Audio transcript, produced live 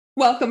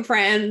Welcome,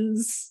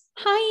 friends,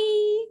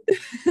 Hi.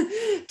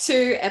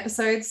 to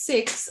episode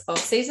 6 of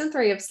season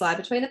 3 of Slide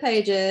Between the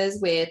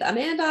Pages with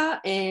Amanda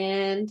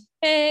and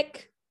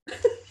Heck.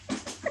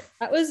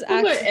 That was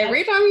Although actually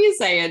every time you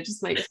say it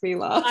just makes me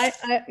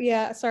laugh.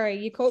 yeah, sorry,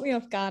 you caught me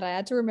off guard. I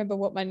had to remember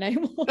what my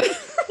name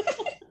was.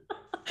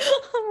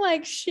 I'm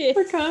like, shit.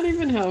 I can't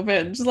even help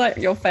it. Just like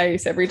your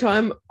face every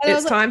time And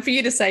it's time for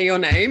you to say your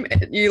name,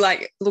 you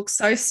like look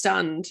so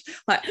stunned.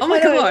 Like, oh my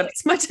I know, God,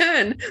 it's my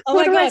turn. oh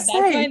What my do I God,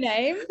 say? that's my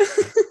name.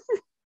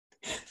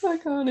 I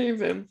can't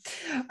even.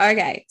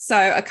 Okay,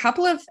 so a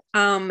couple of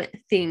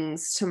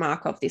things to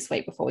mark off this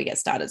week before we get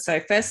started.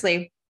 So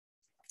firstly,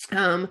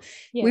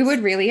 we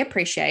would really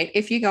appreciate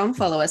if you go and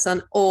follow us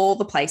on all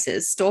the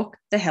places. Stalk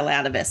the hell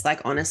out of us. Like,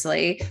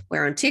 honestly,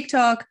 we're on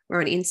TikTok, we're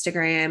on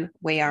Instagram,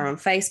 we are on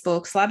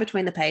Facebook, Slide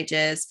Between the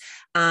Pages.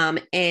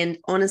 And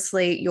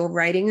honestly, your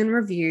rating and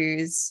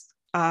reviews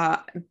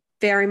are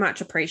very much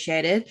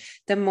appreciated.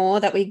 The more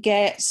that we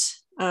get,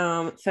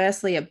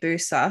 firstly, it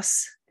boosts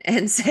us.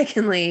 And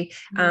secondly,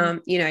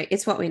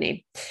 it's what we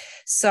need.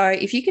 So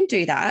if you can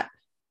do that,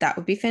 that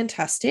would be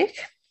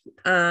fantastic.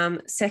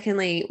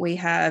 Secondly, we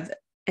have,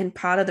 and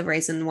part of the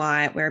reason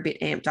why we're a bit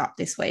amped up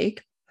this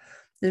week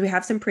is we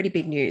have some pretty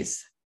big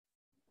news.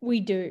 We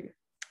do.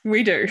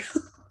 We do.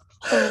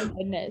 Oh my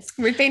goodness.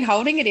 We've been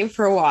holding it in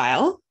for a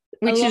while,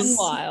 which a long is,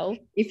 while.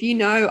 If you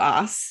know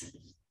us,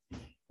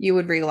 you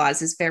would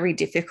realize is very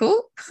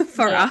difficult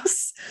for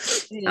us.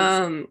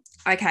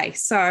 Okay,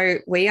 so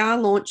we are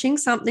launching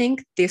something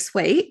this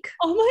week.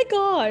 Oh my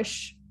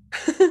gosh.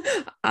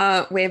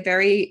 We're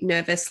very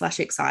nervous /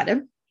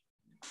 excited.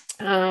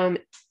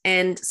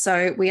 And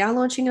so we are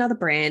launching another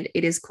brand.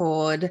 It is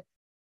called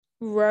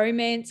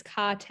Romance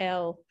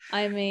Cartel.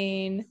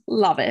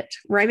 Love it.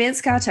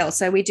 Romance Cartel.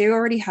 So we do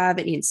already have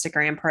an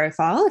Instagram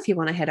profile if you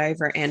want to head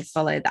over and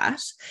follow that.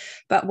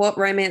 But what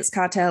Romance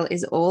Cartel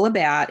is all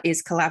about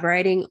is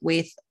collaborating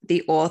with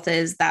the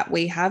authors that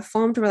we have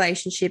formed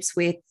relationships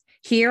with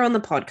here on the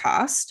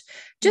podcast,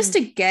 just to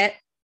get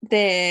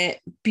their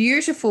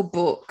beautiful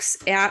books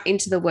out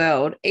into the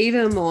world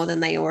even more than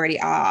they already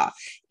are,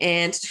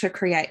 and to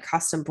create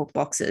custom book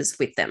boxes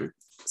with them.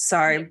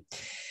 So,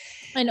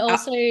 and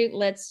also,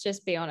 let's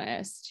just be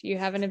honest, you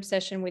have an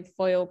obsession with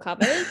foil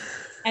covers,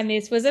 and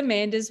this was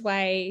Amanda's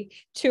way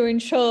to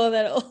ensure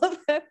that all of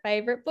her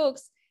favorite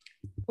books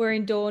were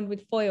adorned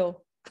with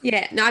foil.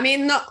 Yeah, no, I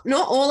mean, not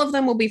all of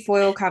them will be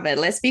foil covered.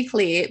 Let's be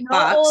clear.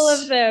 Not all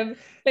of them,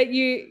 but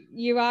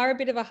you are a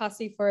bit of a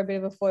hussy for a bit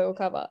of a foil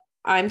cover.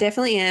 I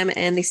definitely am,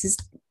 and this is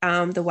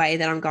the way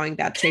that I'm going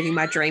about achieving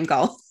my dream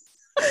goal.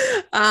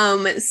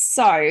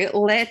 So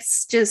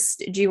let's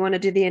just, do you want to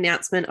do the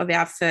announcement of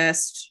our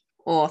first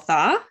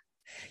author?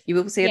 You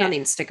will see it on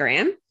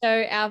Instagram.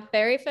 So our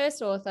very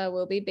first author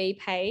will be B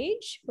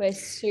Page. We're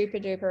super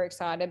duper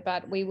excited,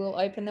 but we will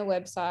open the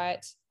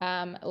website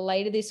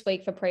later this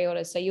week for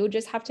pre-orders. So you'll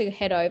just have to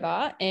head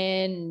over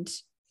and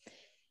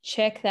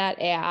check that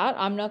out.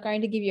 I'm not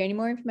going to give you any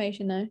more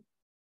information though.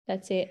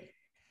 That's it.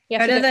 Go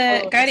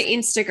to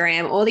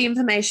Instagram. All the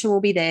information will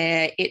be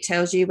there. It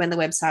tells you when the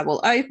website will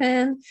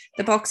open.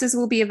 The boxes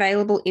will be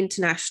available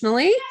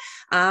internationally.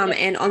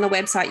 And on the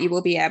website, you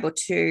will be able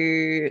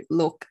to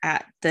look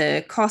at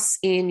the costs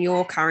in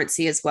your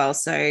currency as well.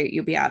 So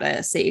you'll be able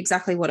to see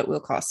exactly what it will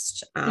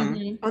cost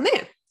on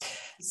there.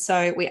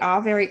 So we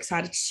are very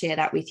excited to share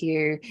that with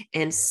you,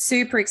 and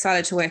super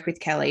excited to work with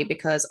Kelly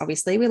because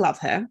obviously we love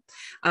her.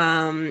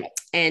 And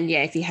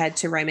if you head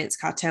to Romance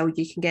Cartel,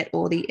 you can get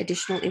all the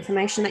additional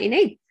information that you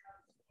need.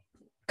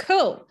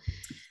 Cool.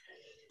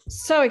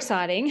 So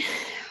exciting.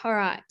 All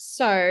right.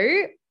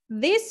 So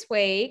this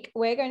week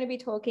we're going to be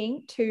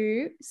talking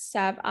to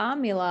Sav R.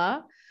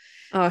 Miller.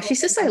 Oh, she's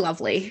just so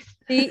lovely.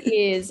 She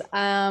is.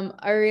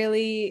 I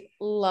really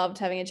loved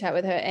having a chat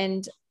with her,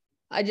 and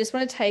I just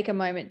want to take a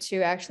moment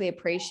to actually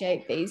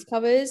appreciate these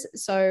covers.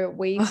 So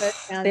we first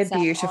found they're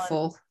beautiful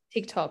on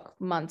TikTok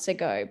months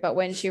ago, but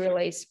when she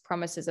released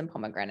Promises and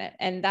Pomegranate,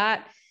 and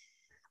that,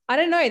 I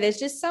don't know, there's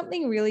just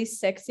something really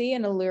sexy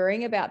and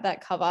alluring about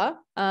that cover.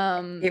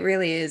 It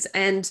really is.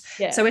 And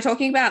so we're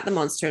talking about the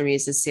Monster and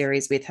Muses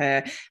series with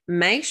her.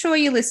 Make sure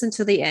you listen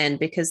to the end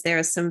because there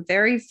are some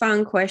very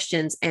fun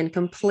questions and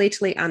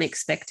completely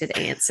unexpected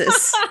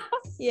answers.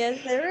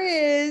 Yes, there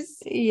is.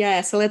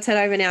 Yeah, so let's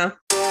head over now.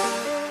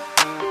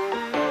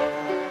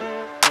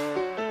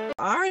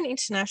 Are an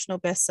international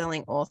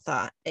best-selling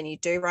author and you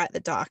do write the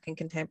dark and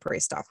contemporary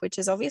stuff, which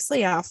is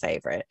obviously our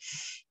favorite,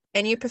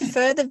 and you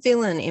prefer the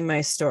villain in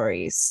most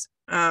stories,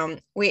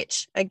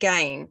 which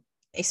again,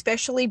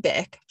 especially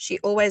Beck, she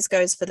always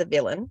goes for the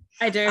villain.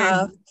 I do.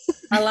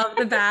 I love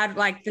the bad,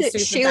 like the super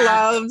she bad.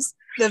 loves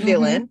the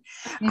villain.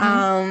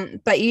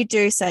 But you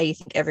do say you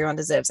think everyone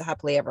deserves a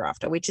happily ever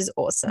after, which is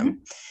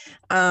awesome.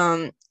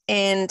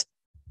 And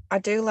I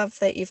do love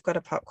that you've got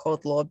a pup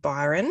called Lord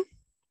Byron.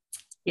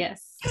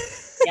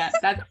 Yes. Yeah,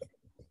 that's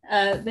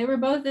they were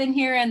both in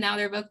here and now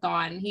they're both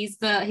gone. He's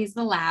the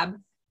lab.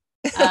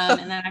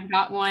 And then I've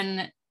got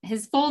one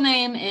his full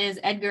name is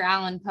Edgar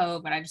Allan Poe,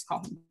 but I just call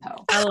him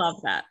Poe. I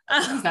love that.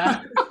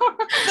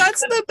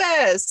 That's the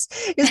best,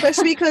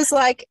 especially because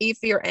like if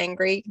you're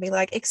angry, you can be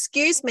like,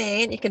 excuse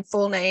me, and you can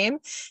full name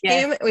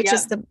him,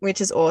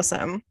 which is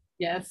awesome.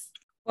 Yes.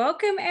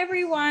 Welcome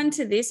everyone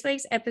to this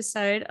week's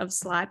episode of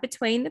Slide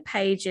Between the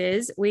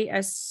Pages. We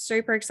are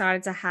super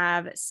excited to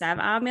have Sav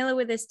R. Miller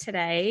with us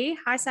today.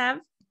 Hi, Sav.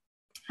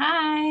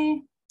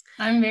 Hi.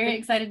 I'm very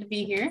excited to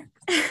be here.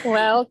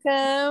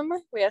 Welcome.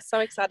 We are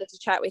so excited to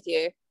chat with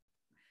you.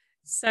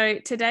 So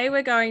today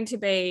we're going to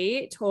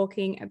be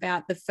talking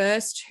about the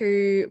first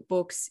 2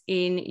 books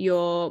in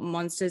your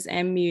Monsters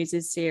and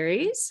Muses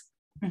series.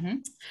 Mm-hmm.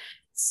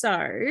 So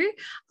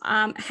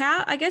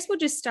I guess we'll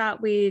just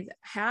start with,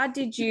 how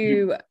did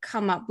you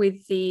come up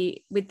with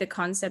the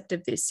concept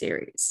of this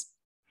series?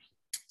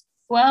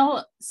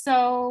 Well,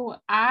 so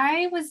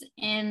I was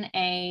in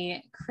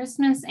a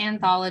Christmas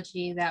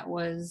anthology that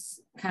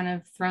was kind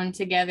of thrown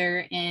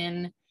together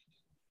in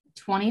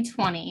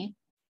 2020.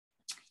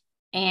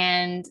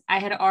 And I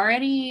had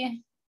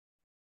already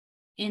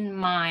in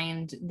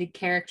mind the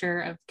character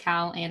of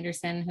Cal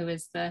Anderson, who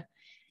is the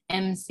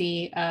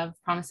MC of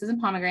Promises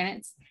and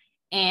Pomegranates.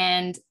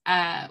 And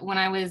when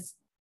I was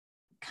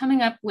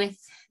coming up with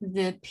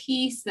the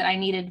piece that I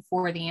needed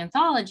for the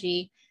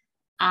anthology,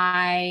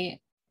 I've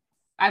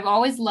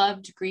always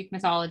loved Greek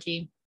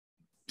mythology,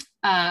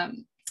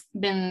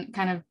 been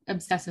kind of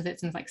obsessed with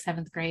it since like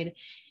 7th grade,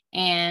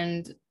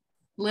 and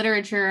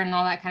literature and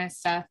all that kind of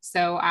stuff.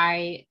 So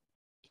I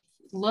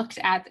looked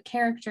at the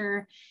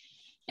character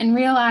and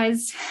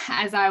realized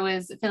as I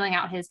was filling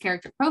out his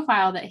character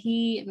profile that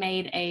he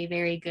made a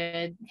very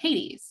good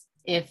Hades.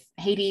 If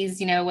Hades,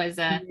 was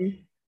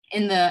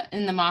in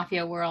the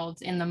mafia world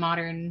in the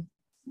modern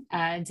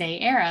day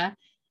era.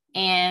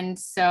 And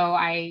so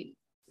I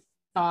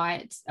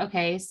thought,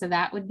 okay, so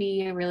that would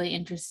be a really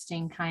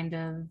interesting kind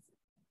of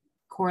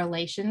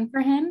correlation for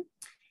him.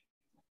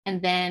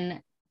 And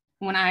then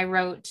when I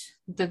wrote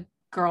the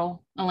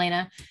girl,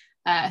 Elena,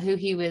 who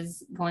he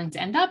was going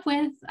to end up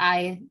with,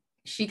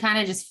 she kind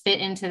of just fit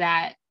into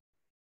that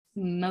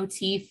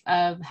motif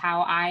of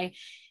how I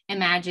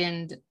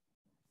imagined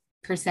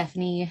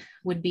Persephone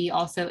would be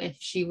also if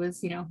she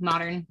was,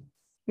 modern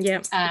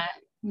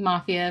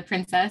mafia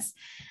princess.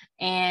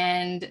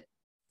 And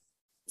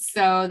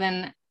so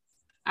then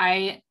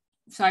I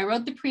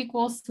wrote the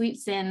prequel, Sweet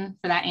Sin,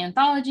 for that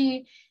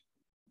anthology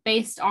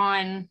based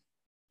on,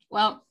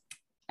 well,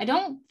 I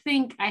don't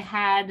think I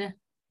had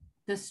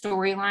the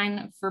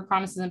storyline for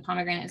Promises and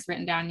Pomegranates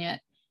written down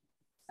yet.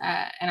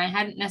 And I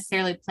hadn't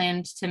necessarily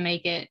planned to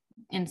make it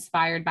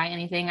inspired by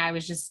anything. I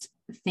was just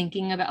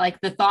thinking about, like,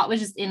 the thought was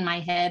just in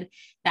my head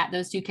that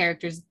those 2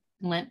 characters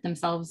lent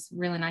themselves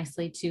really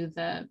nicely to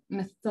the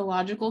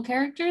mythological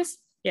characters.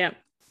 Yeah.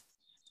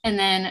 And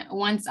then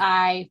once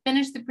I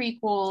finished the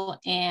prequel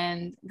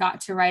and got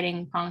to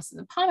writing Promises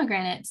and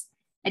Pomegranates,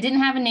 I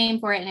didn't have a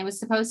name for it, and it was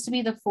supposed to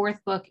be the 4th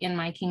book in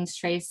my King's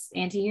Trace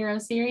antihero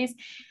series.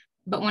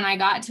 But when I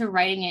got to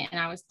writing it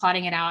and I was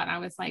plotting it out, I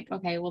was like,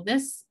 okay, well,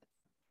 this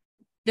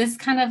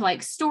kind of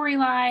like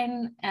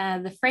storyline,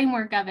 the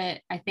framework of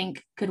it, I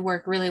think could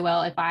work really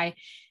well if I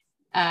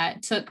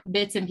took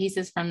bits and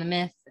pieces from the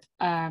myth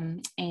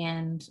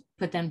and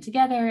put them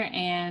together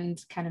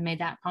and kind of made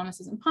that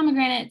Promises and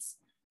Pomegranates.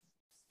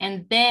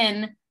 And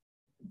then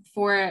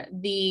for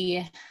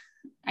the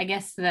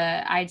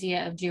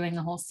idea of doing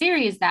the whole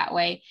series that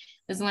way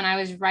was when I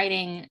was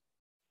writing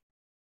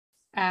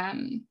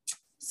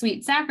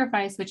Sweet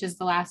Sacrifice, which is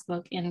the last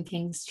book in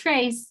King's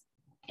Trace.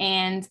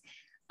 And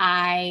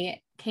I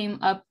came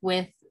up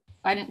with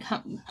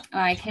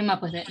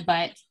it,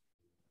 but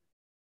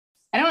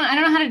I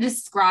don't know how to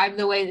describe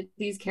the way that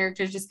these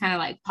characters just kind of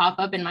like pop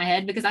up in my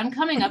head, because I'm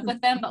coming up with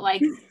them, but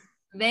like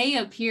they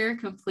appear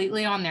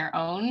completely on their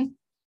own.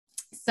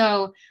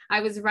 So I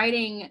was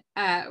writing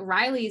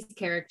Riley's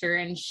character,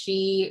 and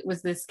she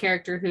was this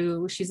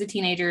character she's a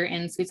teenager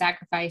in Sweet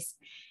Sacrifice,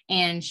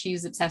 and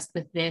she's obsessed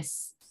with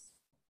this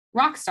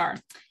rock star.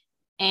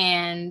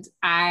 And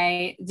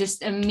I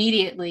just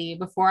immediately,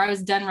 before I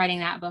was done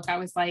writing that book, I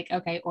was like,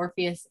 okay,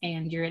 Orpheus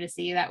and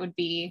Eurydice, that would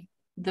be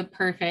the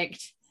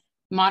perfect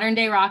modern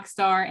day rock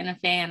star and a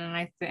fan. And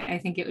I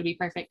think it would be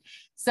perfect.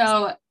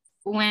 So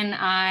when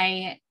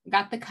I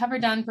got the cover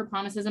done for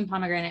Promises and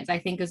Pomegranates, I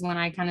think is when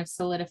I kind of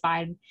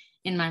solidified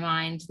in my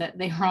mind that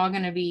they were all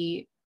going to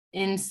be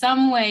in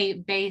some way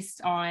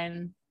based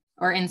on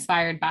or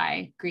inspired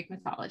by Greek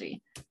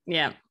mythology.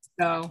 Yeah.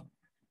 So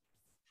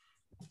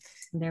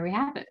there we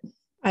have it.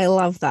 I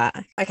love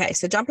that. Okay,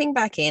 so jumping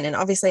back in, and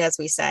obviously, as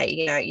we say,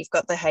 you've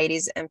got the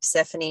Hades and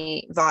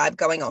Persephone vibe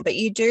going on, but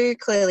you do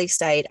clearly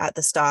state at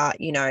the start,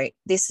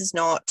 this is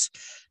not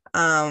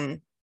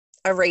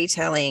a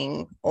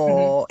retelling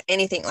or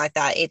anything like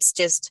that. It's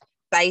just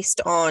based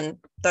on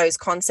those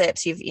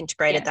concepts. You've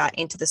integrated that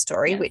into the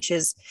story, which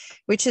is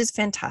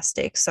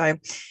fantastic. So,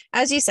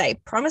 as you say,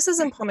 Promises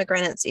and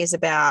Pomegranates is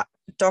about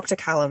Dr.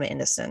 Callum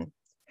Anderson,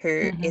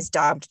 who is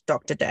dubbed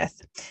Dr.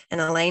 Death, and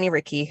Eleni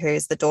Ricci, who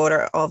is the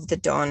daughter of the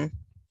Don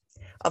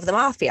of the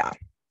Mafia.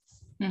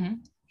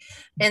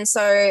 And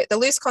so the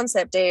loose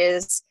concept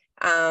is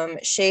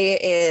she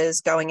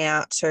is going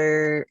out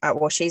to,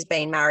 she's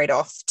been married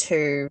off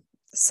to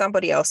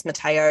somebody else,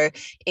 Mateo,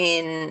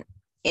 in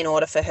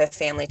order for her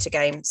family to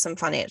gain some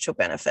financial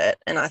benefit.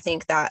 And I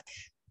think that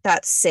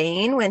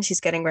scene when she's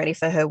getting ready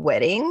for her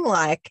wedding,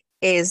 like,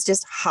 is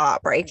just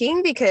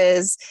heartbreaking,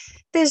 because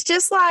there's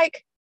just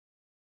like,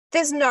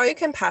 there's no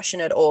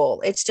compassion at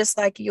all. It's just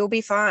like, you'll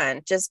be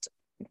fine. Just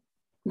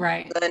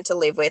learn to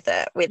live with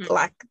it.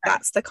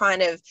 That's the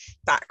kind of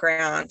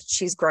background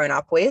she's grown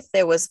up with.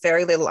 There was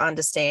very little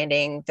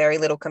understanding, very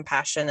little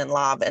compassion and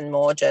love, and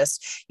more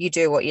just, you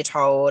do what you're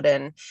told.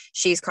 And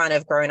she's kind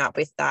of grown up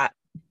with that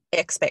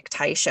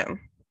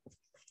expectation.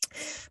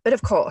 But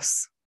of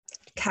course,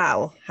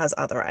 Cal has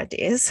other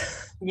ideas.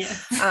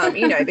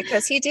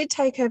 Because he did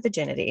take her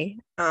virginity,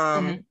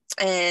 and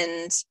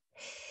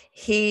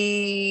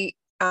he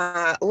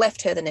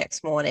left her the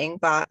next morning,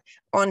 but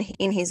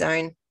in his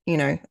own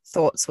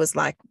thoughts was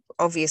like,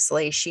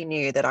 obviously she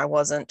knew that I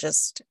was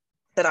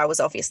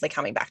obviously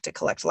coming back to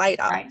collect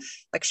later.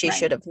 Like, she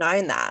should have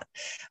known that.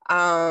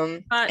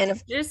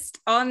 But just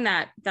on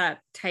that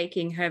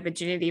taking her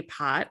virginity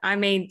part, I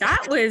mean,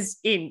 that was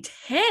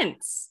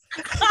intense.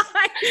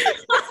 I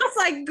was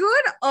like,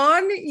 good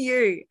on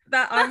you.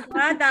 I'm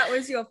glad that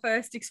was your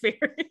first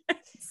experience.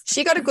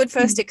 She got a good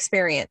first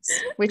experience,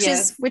 which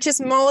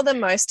is more than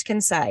most can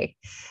say.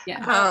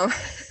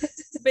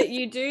 But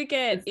you do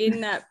get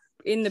in the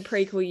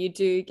prequel, you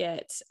do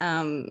get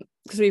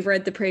because we've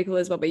read the prequel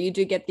as well, but you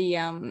do get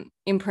the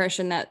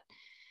impression that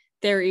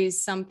there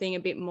is something a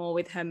bit more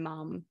with her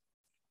mum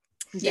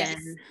than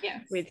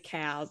with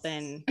Cal.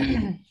 Then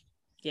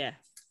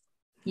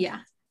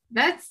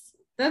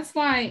that's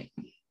why,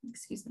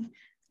 excuse me,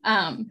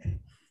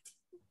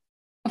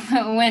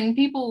 when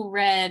people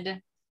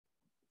read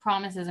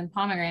Promises and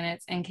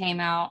Pomegranates and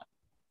came out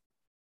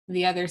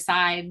the other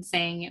side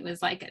saying it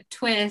was like a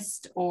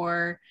twist,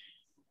 or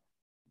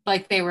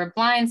like they were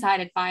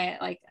blindsided by it,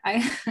 like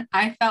I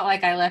felt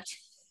like I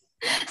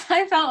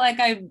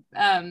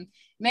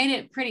made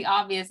it pretty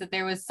obvious that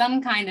there was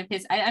some kind of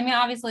I mean,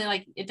 obviously,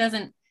 like, it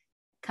doesn't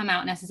come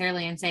out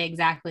necessarily and say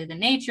exactly the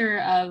nature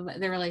of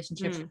the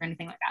relationship or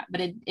anything like that,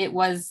 but it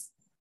was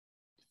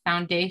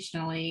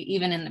foundationally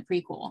even in the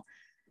prequel.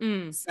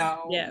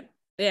 So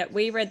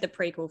we read the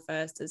prequel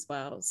first as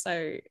well,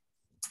 so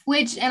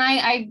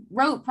I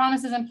wrote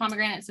Promises and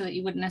Pomegranates so that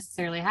you wouldn't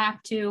necessarily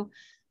have to.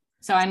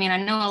 So I mean, I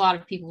know a lot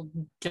of people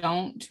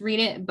don't read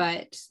it,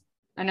 but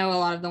I know a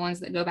lot of the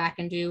ones that go back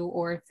and do,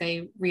 or if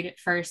they read it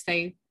first,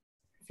 they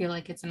feel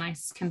like it's a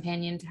nice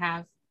companion to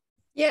have.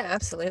 Yeah,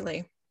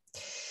 absolutely.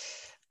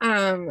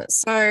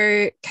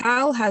 So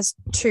Carl has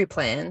two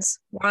plans.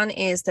 One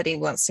is that he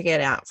wants to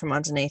get out from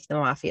underneath the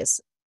mafia's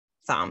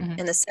thumb,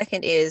 and the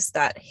second is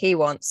that he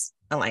wants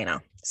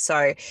Elena.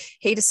 So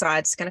he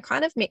decides he's going to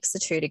kind of mix the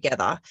two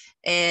together,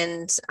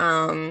 and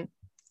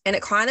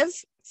it kind of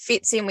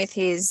fits in with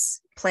his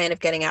plan of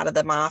getting out of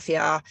the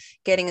mafia,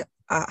 getting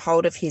a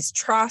hold of his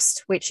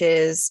trust, which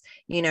is,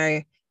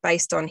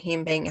 based on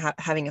him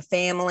having a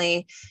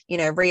family,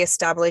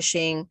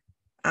 reestablishing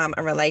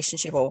a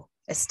relationship, or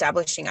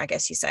establishing, I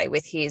guess you say,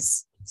 with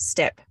his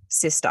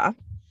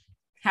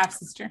half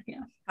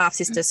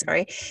sister,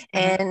 sorry.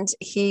 And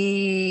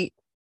he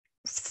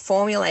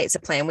formulates a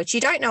plan, which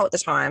you don't know at the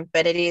time,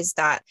 but it is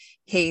that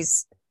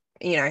he's,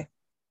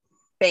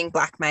 being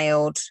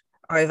blackmailed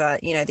over,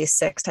 this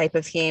sex tape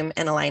of him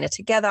and Elena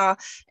together,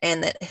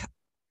 and that,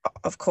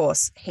 of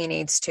course, he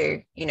needs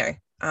to,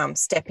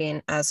 step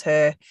in as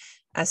her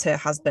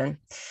husband,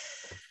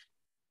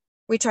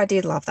 which I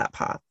did love that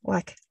part.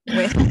 Like,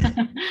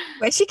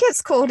 when she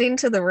gets called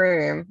into the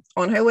room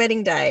on her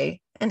wedding day,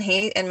 and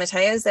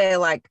Mateo's there,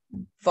 like,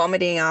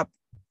 vomiting up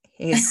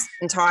his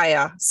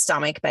entire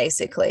stomach,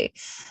 basically,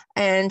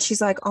 and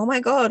she's like, "Oh my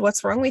God,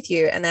 what's wrong with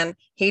you?" And then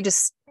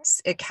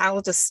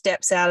Cal just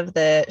steps out of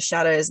the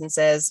shadows and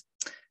says,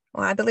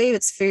 "Well, I believe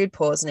it's food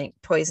poisoning,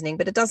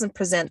 but it doesn't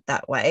present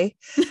that way."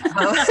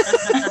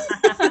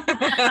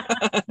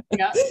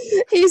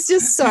 He's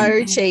just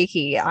so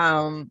cheeky.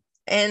 And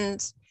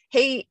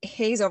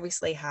he's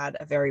obviously had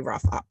a very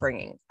rough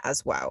upbringing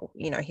as well.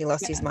 He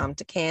lost his mum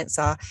to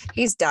cancer.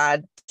 His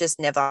dad just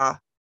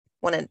never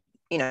wouldn't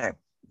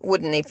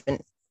even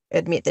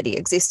admit that he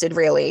existed,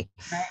 really.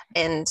 Right.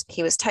 And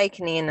he was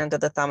taken in under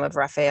the thumb of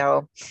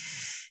Raphael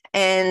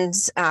and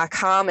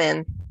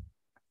Carmen,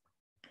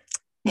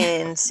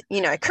 and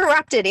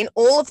corrupted in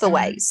all of the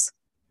ways.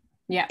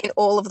 In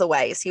all of the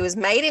ways. He was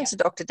made into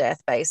Dr.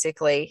 Death,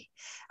 basically.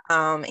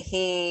 Carmen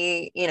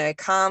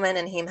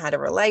and him had a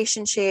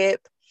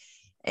relationship,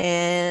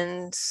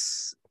 and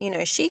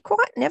she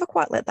never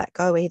quite let that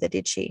go either,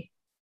 did she?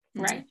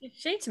 Right.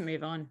 She needs to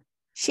move on.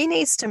 She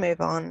needs to move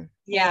on.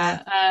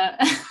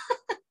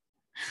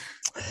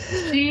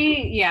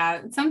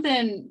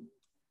 Something,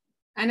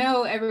 I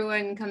know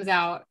everyone comes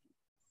out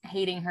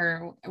hating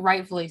her,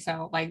 rightfully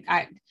so. Like,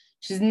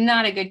 she's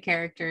not a good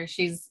character.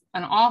 She's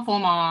an awful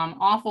mom,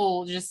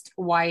 awful just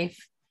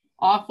wife,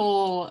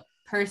 awful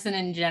person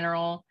in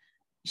general.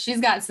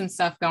 she's got some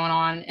stuff going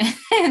on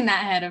in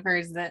that head of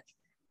hers that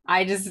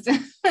I just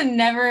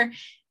never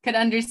could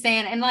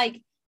understand. And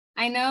like,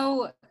 I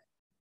know,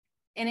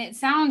 and it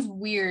sounds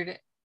weird,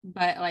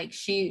 but like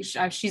she's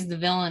the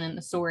villain in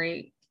the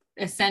story,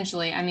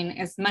 essentially. I mean,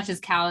 as much as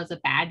Cal is a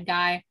bad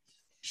guy,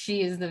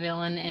 she is the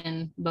villain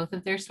in both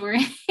of their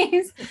stories.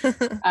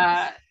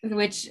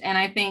 Which, and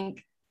I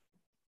think,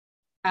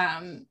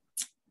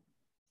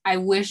 I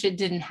wish it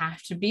didn't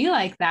have to be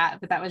like that,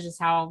 but that was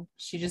just how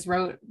she just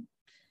wrote.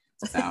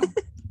 So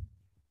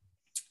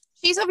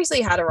she's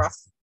obviously had a rough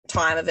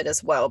time of it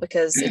as well,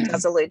 because it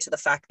does allude to the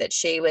fact that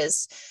she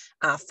was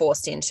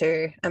forced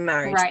into a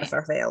marriage with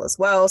Raphael as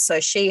well. So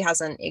she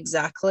hasn't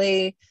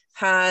exactly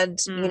had,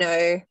 you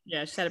know.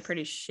 Yeah, she's had a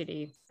pretty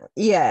shitty.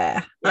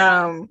 Yeah.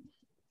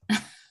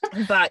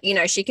 But, you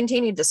know, she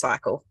continued the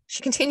cycle.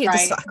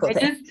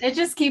 It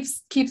just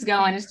keeps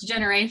going. It's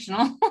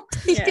generational.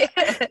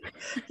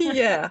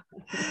 Yeah.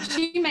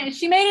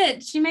 She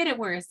made it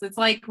worse. It's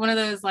like one of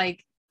those,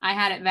 like, I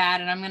had it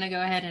bad and I'm going to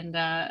go ahead and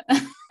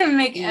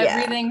make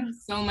everything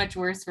so much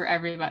worse for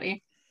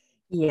everybody.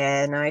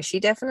 Yeah, no,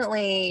 she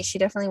definitely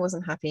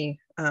wasn't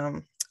happy.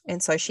 And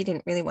so she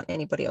didn't really want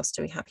anybody else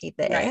to be happy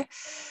there.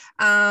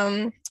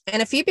 Right.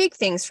 And a few big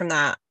things from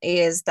that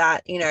is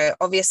that, you know,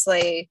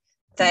 obviously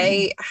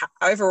they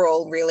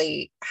overall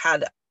really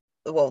had,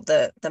 well,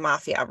 the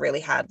mafia really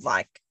had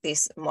like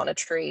this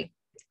monetary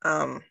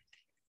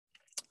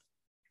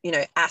you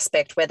know,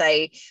 aspect where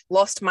they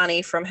lost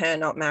money from her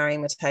not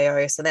marrying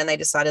Mateo. So then they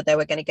decided they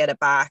were going to get it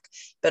back.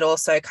 But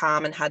also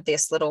Carmen had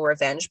this little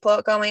revenge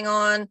plot going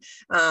on,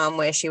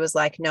 where she was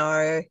like,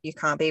 no, you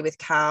can't be with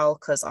Cal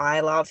because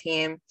I love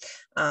him.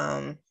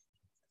 And,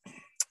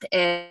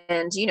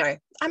 you know,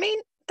 I mean,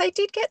 they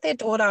did get their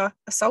daughter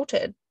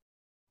assaulted.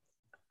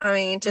 I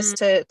mean, just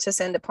to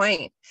send a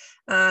point.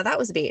 That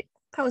was a bit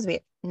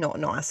not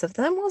nice of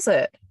them, was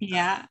it?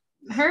 Yeah.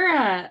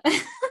 Her,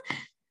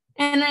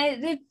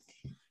 and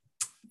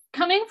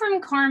coming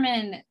from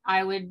Carmen,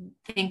 I would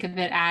think of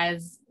it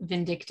as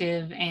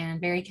vindictive and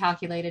very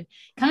calculated.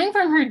 Coming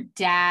from her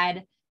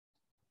dad,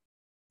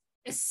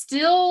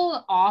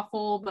 still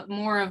awful, but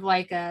more of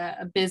like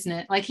a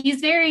business. Like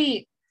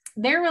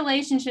their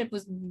relationship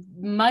was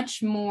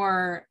much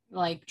more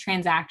like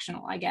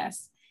transactional, I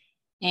guess.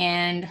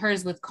 And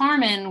hers with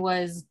Carmen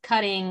was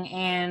cutting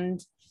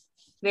and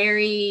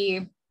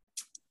very,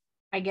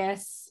 I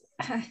guess,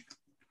 I'm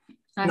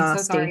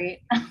nasty. so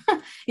sorry.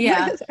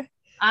 Yeah.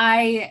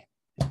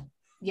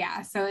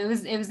 So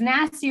it was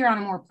nastier on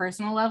a more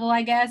personal level,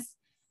 I guess.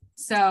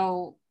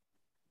 So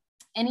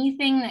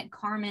anything that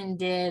Carmen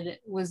did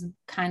was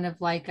kind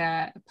of like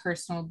a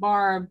personal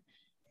barb,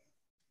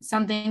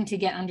 something to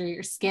get under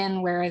your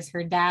skin, whereas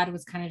her dad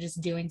was kind of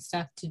just doing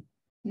stuff to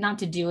not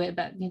to do it,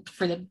 but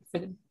for the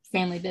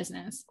family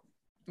business.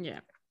 Yeah,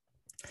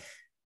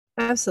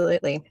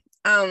 absolutely.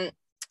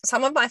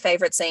 Some of my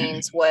favorite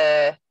scenes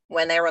were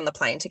when they were on the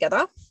plane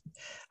together.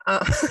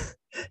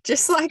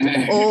 Just like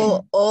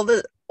all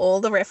the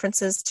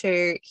references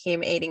to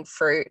him eating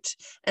fruit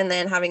and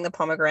then having the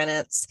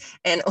pomegranates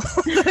and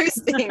all those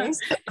things.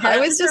 I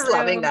was just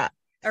loving that.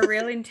 A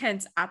real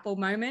intense apple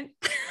moment.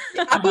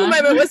 Apple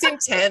moment was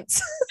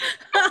intense.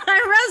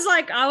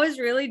 I was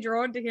really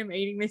drawn to him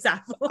eating this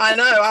apple. I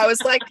know. I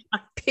was like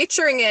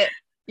picturing it,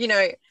 you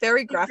know,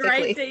 very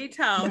graphically. Great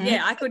detail. Mm-hmm.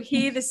 Yeah, I could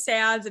hear the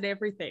sounds and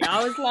everything.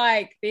 I was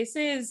like, this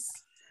is...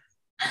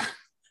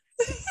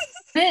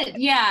 But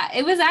yeah,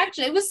 it was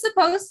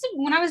supposed to,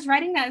 when I was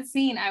writing that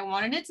scene, I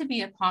wanted it to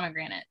be a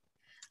pomegranate.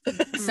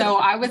 So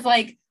I was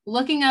like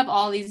looking up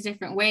all these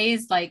different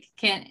ways, like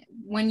can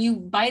you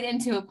bite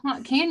into a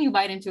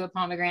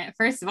pomegranate,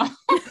 first of all?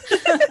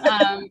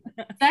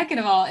 Second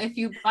of all, if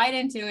you bite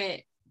into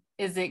it,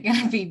 is it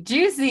gonna be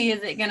juicy?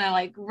 Is it gonna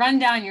like run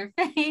down your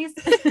face?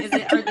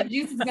 Are the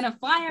juices gonna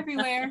fly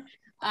everywhere?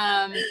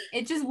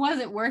 It just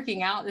wasn't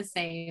working out the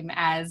same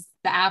as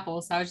the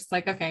apple. So I was just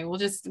like, okay, we'll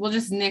just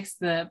nix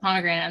the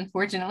pomegranate,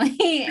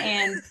 unfortunately,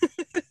 and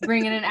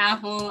bring in an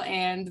apple,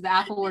 and the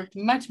apple worked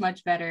much,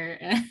 much better.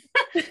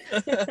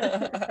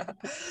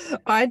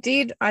 I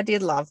did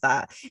love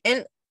that.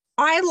 And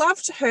I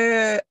loved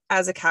her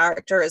as a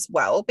character as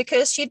well,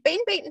 because she'd been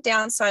beaten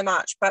down so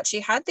much, but she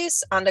had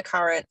this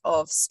undercurrent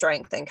of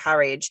strength and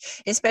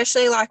courage,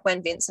 especially like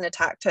when Vincent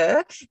attacked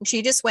her and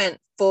she just went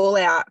full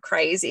out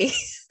crazy.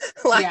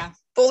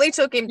 Fully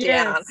took him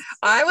down.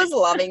 I was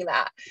loving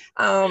that.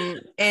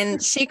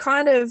 And she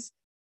kind of,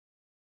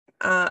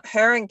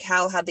 her and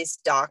Cal had this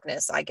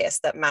darkness, I guess,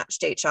 that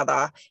matched each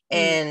other.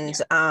 And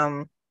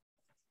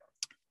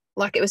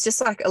like it was just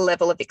like a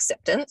level of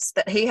acceptance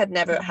that he had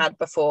never had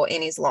before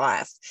in his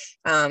life.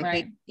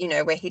 He, you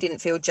know, where he didn't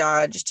feel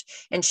judged,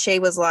 and she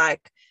was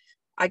like,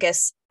 I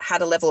guess,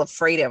 had a level of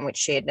freedom which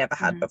she had never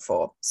had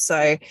before.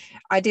 So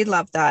I did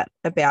love that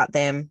about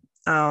them.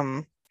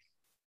 But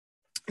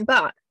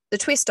the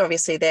twist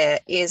obviously there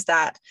is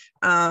that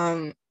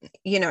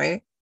you know,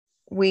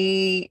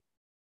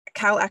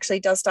 Cal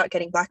actually does start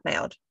getting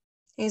blackmailed.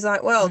 He's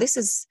like, well, this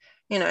is,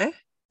 you know,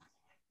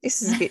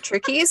 this is a bit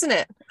tricky, isn't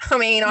it? I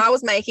mean, I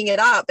was making it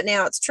up, but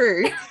now it's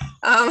true.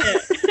 How'd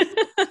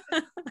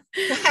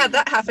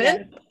that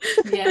happen?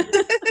 Yeah.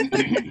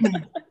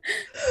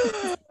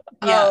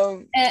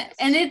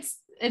 And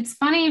it's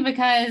funny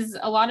because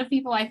a lot of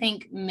people, I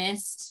think,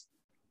 missed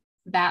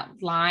that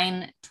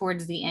line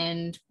towards the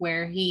end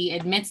where he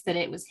admits that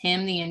it was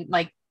him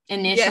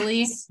initially.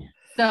 Yes.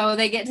 So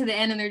they get to the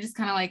end and they're just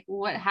kind of like,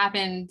 what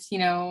happened?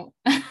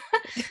 I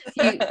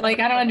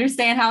don't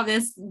understand how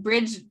this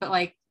bridge, but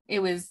like it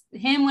was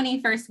him when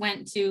he first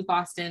went to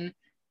Boston.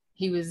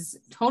 He was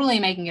totally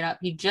making it up.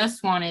 He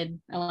just wanted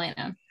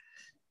Elena.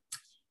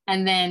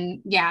 And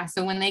then,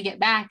 so when they get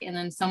back and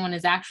then someone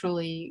is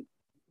actually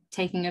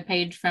taking a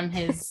page from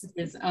his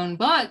own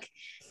book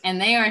and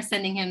they are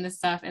sending him this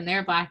stuff and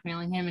they're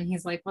blackmailing him and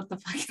he's like, what the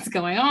fuck is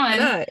going on?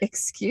 No,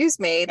 excuse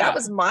me, that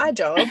was my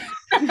job.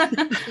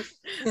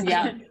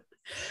 Yeah.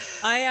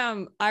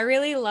 I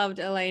really loved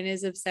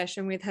Elena's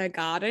obsession with her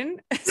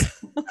garden.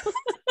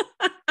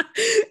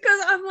 Because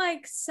I'm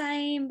like,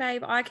 same,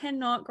 babe. I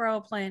cannot grow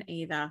a plant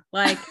either.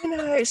 Like, I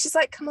know. She's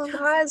like, come on,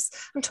 guys.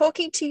 I'm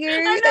talking to you.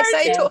 They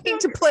say talking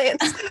to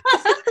plants.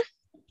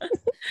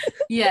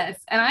 Yes.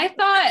 And I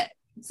thought,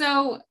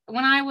 so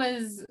when I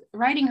was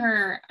writing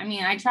her, I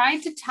mean, I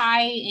tried to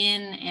tie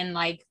in and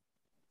like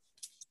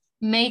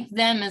make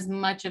them as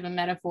much of a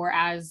metaphor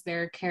as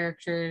their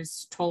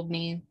characters told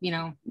me,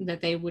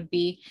 that they would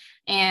be.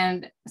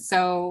 And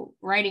so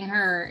writing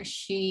her,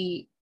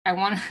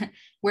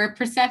 where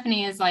Persephone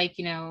is like,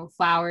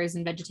 flowers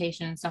and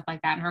vegetation and stuff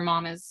like that. And her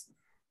mom is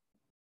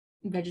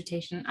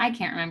vegetation. I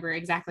can't remember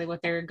exactly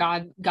what they're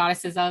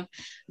goddesses of,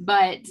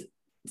 but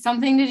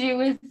something to do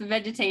with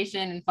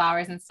vegetation and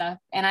flowers and stuff.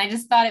 And I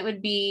just thought it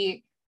would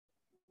be,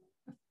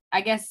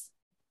 I guess,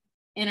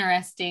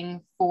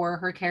 interesting for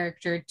her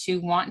character to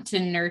want to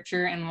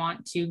nurture and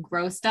want to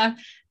grow stuff,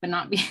 but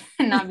not be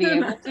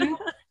able to.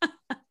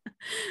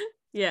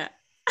 Yeah.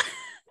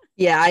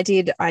 Yeah, I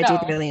did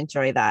really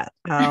enjoy that.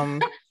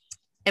 And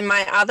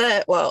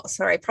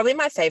probably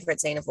my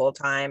favorite scene of all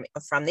time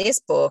from this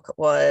book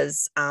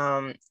was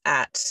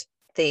at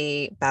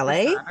the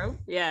ballet.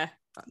 Yeah.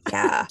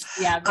 Yeah,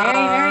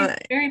 very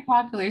very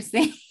popular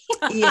scene.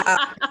 Yeah.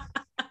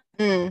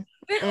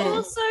 But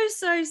also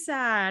so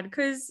sad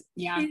because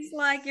he's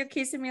like, you're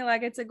kissing me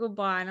like it's a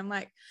goodbye, and I'm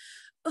like,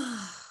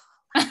 oh.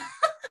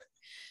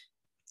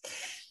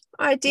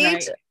 I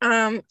did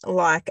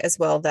like as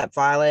well that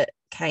Violet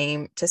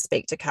came to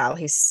speak to Carl.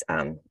 His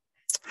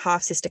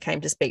half sister came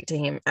to speak to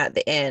him at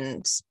the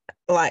end.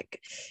 Like,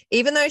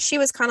 even though she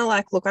was kind of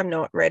like, look, I'm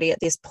not ready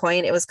at this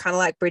point, it was kind of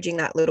like bridging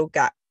that little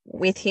gap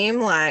with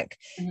him, like,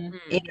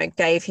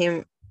 gave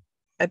him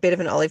a bit of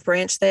an olive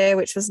branch there,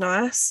 which was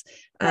nice.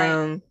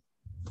 Right.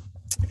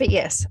 But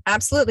yes,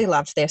 absolutely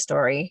loved their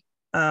story.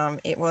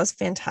 It was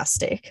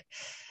fantastic.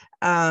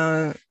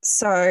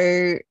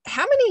 So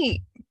how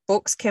many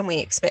books can we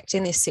expect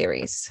in this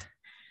series?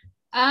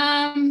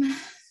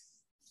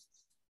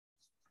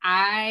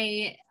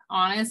 I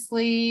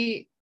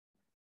honestly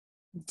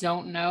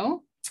don't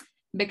know,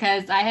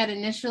 because I had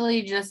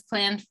initially just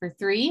planned for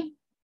 3,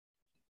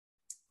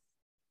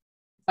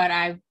 but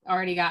I've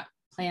already got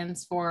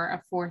plans for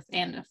a 4th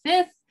and a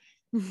 5th.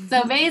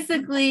 So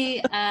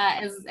basically,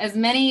 as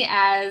many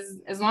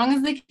as long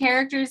as the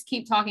characters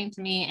keep talking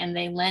to me and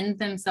they lend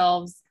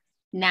themselves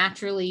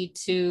naturally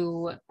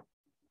to,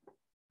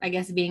 I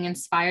guess, being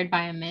inspired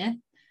by a myth,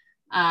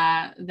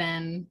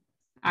 then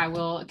I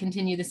will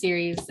continue the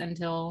series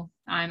until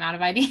I'm out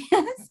of ideas.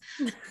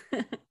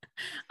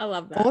 I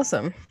love that.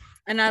 Awesome.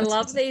 And I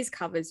love these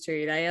covers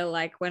too. They are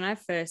like, when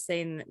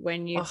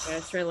you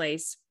first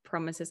released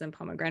Promises and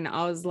Pomegranate,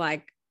 I was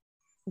like,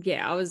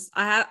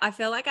 I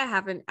feel like I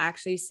haven't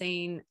actually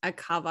seen a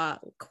cover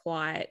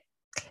quite.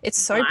 It's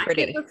so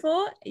pretty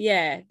before.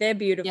 Yeah, they're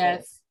beautiful.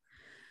 Yes.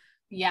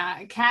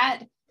 Yeah,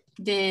 Kat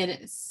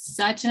did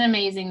such an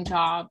amazing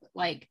job.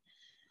 Like,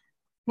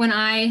 when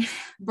I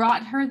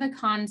brought her the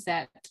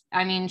concept,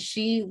 I mean,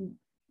 she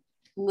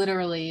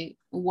literally,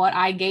 what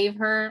I gave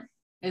her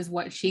is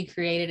what she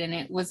created, and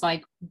it was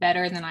like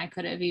better than I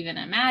could have even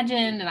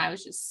imagined, and I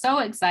was just so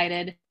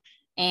excited.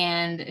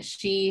 And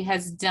she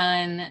has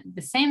done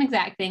the same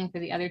exact thing for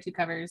the other 2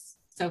 covers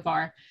so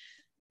far.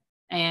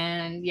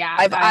 And yeah,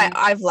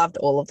 I've loved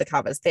all of the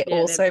covers. They're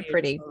all so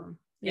pretty.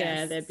 Yeah,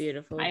 yes, they're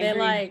beautiful. I they're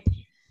agree. like,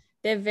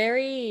 they're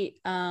very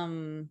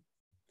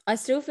I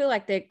still feel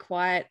like they're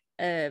quite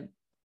a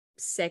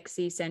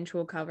sexy,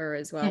 sensual cover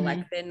as well.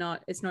 Like,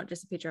 it's not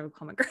just a picture of a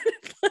pomegranate.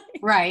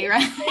 right.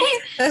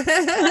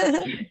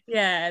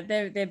 Yeah,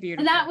 they're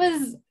beautiful.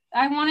 And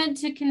I wanted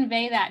to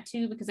convey that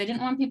too, because I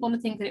didn't want people to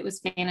think that it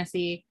was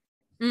fantasy,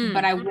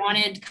 but I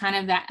wanted kind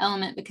of that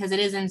element, because it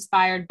is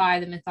inspired by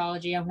the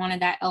mythology. I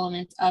wanted that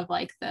element of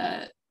like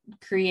the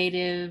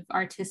creative,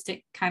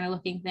 artistic kind of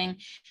looking thing,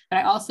 but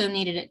I also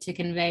needed it to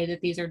convey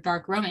that these are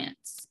dark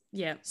romance.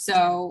 Yeah.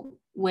 So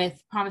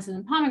with Promises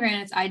and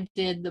Pomegranates, I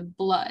did the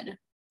blood.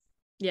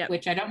 Yeah.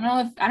 Which I don't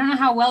know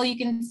how well you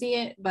can see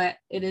it, but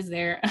it is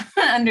there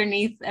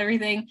underneath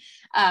everything.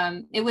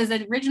 It was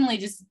originally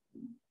just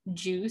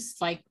juice,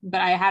 like,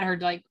 but I had her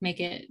like make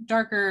it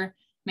darker,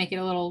 make it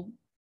a little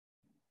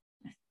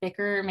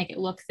thicker, make it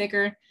look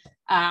thicker,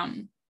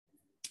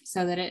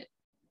 so that it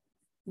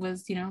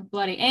was,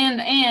 bloody.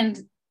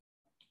 And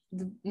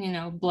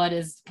blood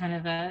is kind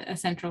of a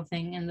central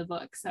thing in the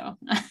book. So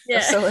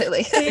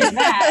absolutely.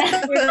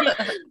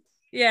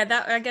 Yeah,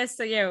 that I guess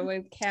so. Yeah,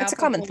 it's a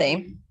common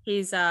theme.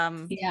 His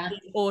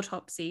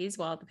autopsies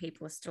while the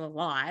people are still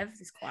alive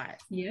is quite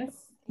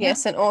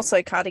yes, and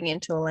also cutting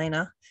into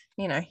Elena,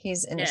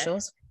 his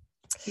initials.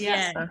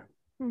 Yeah. So,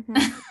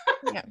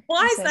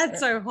 Why is that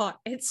so hot?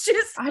 It's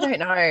just I don't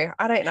know.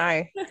 I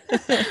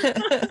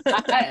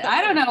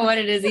don't know what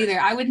it is either.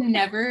 I would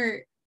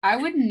never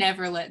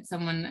let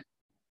someone,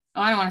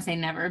 I don't want to say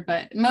never,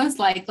 but most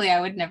likely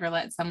I would never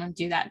let someone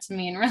do that to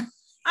me in real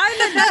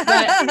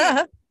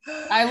life.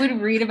 I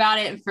would read about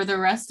it for the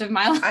rest of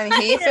my life.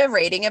 I'm here for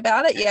reading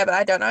about it, but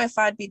I don't know if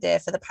I'd be there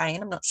for the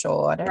pain. I'm not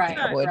sure. I don't think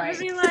I would. Right.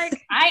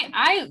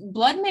 I mean,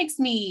 blood makes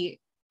me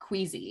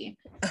queasy.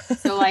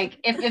 So like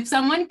if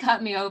someone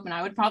cut me open,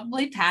 I would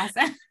probably pass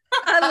out.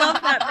 I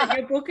love that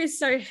your book is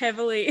so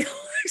heavily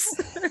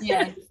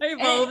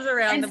revolves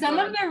around and some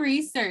of the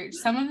research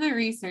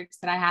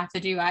that I have to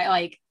do, I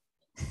like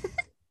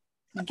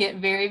get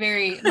very,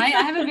 very I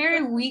have a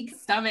very weak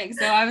stomach.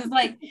 So I was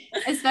like,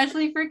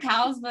 especially for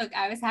Cal's book,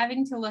 I was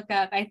having to look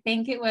up, I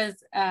think it was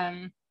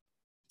a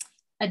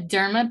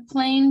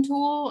dermaplane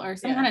tool or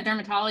some kind of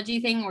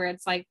dermatology thing where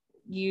it's like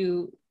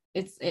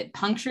it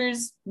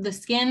punctures the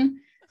skin,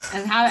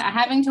 and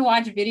having to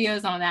watch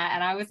videos on that,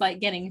 and I was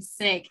like getting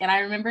sick. And I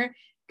remember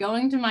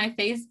going to my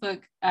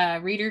Facebook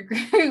reader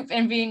group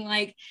and being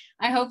like,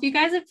 I hope you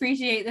guys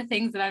appreciate the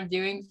things that I'm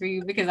doing for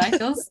you because I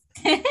feel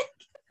sick.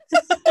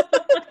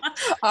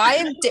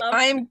 I'm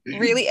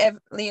really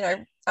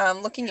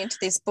looking into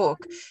this book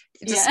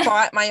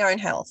despite my own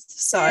health.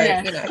 So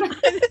I know.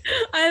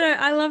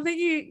 I love that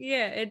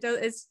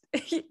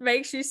it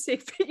makes you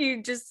sick, but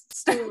you just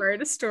still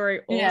wrote a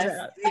story all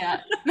out.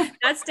 Yeah.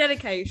 That's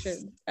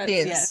dedication.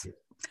 It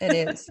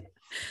is.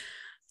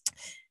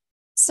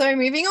 So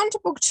moving on to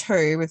book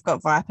 2, we've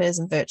got Vipers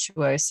and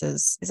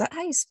Virtuosos. Is that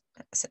how you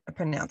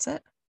pronounce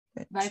it?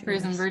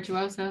 Vipers and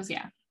Virtuosos,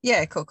 yeah.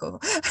 Yeah, cool.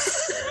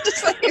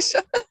 Just making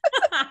sure.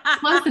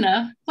 Close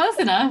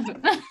enough.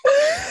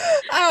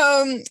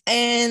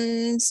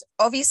 And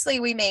obviously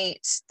we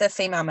meet the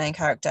female main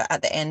character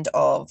at the end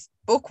of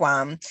book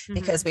 1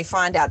 because we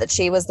find out that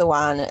she was the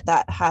one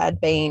that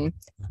had been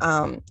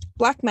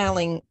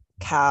blackmailing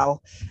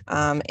Cal,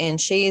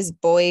 and she is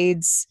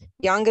Boyd's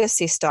younger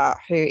sister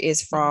who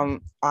is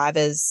from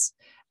Ivor's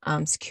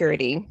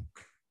security.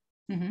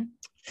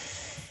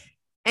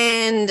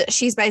 And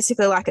she's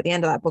basically like, at the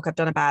end of that book, I've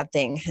done a bad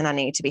thing and I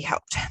need to be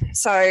helped.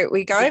 So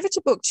we go over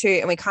to book 2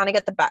 and we kind of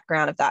get the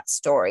background of that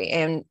story.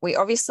 And we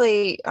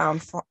obviously,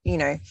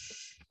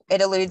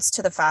 it alludes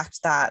to the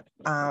fact that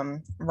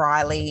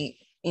Riley,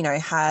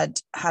 had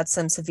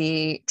some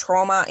severe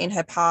trauma in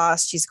her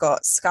past. She's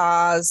got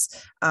scars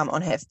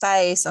on her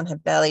face, on her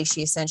belly.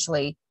 She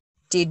essentially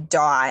did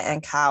die,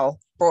 and Cal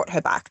brought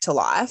her back to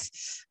life.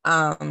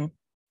 Her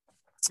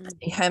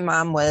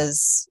mum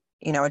was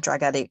a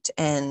drug addict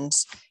and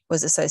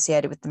was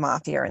associated with the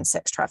mafia and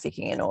sex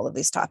trafficking and all of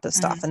this type of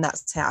stuff. And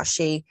that's how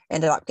she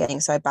ended up getting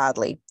so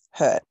badly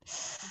hurt.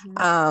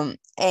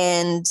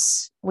 And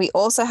we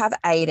also have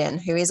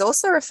Aiden, who is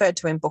also referred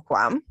to in book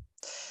 1,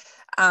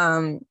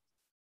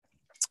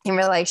 in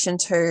relation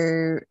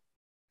to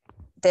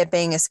there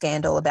being a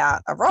scandal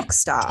about a rock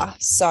star.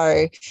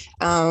 So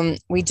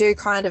we do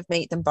kind of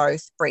meet them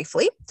both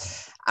briefly.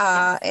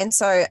 And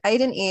so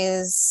Aiden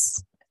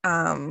is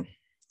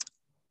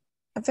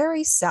a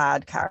very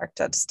sad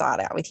character to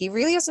start out with. He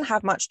really doesn't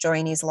have much joy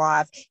in his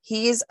life.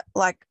 He is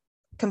like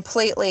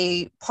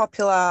completely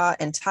popular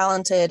and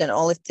talented and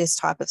all of this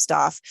type of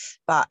stuff,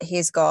 but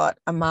he's got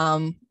a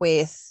mum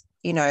with,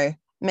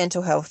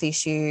 mental health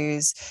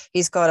issues.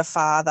 He's got a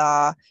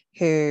father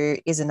who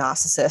is a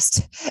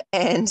narcissist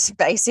and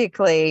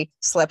basically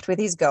slept with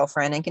his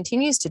girlfriend and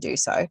continues to do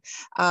so.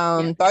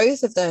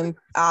 Both of them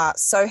are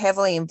so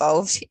heavily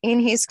involved in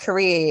his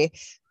career,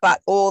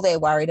 but all they're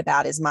worried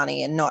about is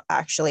money and not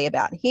actually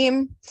about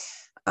him.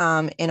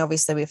 And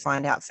obviously we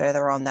find out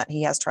further on that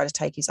he has tried to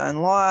take his own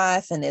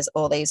life, and there's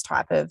all these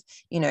type of,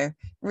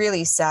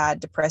 really sad,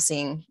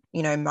 depressing,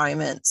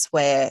 moments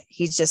where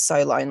he's just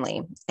so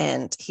lonely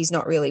and he's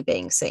not really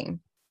being seen.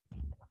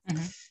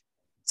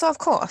 So of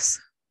course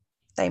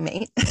they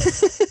meet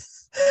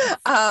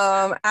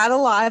at a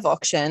live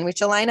auction,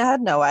 which Elena had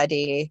no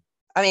idea.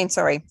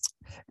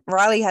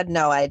 Riley had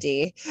no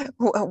idea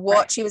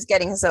what she was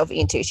getting herself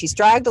into. She's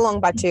dragged along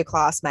by 2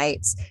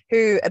 classmates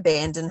who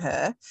abandon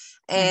her,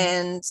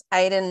 and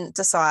Aiden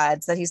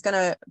decides that he's going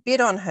to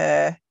bid on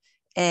her,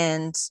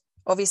 and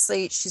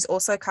obviously she's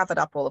also covered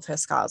up all of her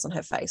scars on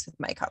her face with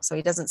makeup, so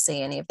he doesn't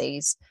see any of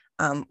these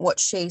what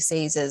she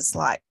sees as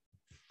like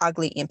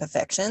ugly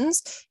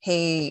imperfections.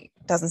 He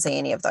doesn't see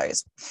any of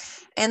those,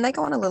 and they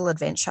go on a little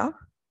adventure.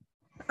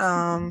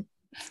 And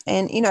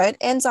it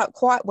ends up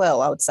quite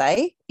well, I would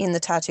say, in the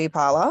tattoo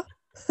parlor.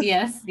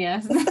 Yes.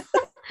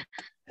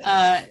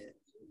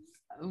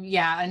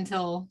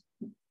 Until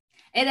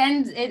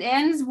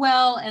ends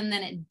well, and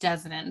then it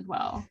doesn't end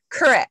well.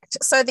 Correct.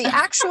 So the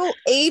actual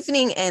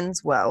evening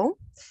ends well.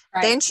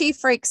 Right. Then she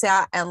freaks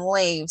out and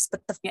leaves.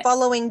 But the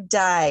following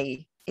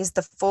day is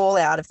the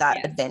fallout of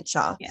that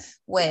adventure,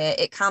 where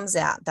it comes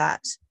out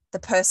that the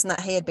person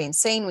that he had been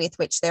seen with,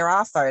 which there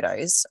are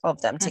photos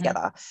of them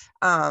together,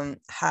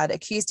 had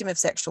accused him of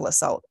sexual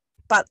assault.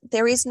 But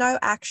there is no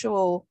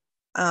actual,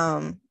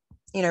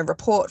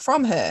 report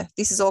from her.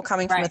 This is all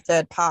coming from a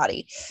third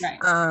party. Right.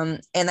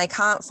 And they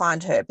can't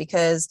find her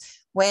because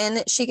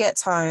when she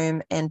gets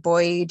home and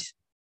Boyd,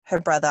 her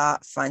brother,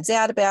 finds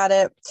out about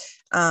it,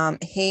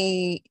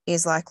 he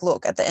is like,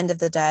 look, at the end of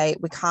the day,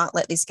 we can't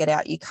let this get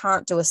out. You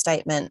can't do a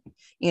statement,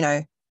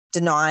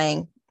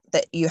 denying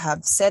that you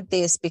have said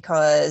this,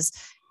 because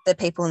the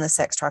people in the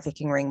sex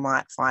trafficking ring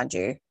might find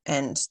you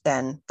and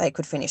then they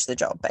could finish the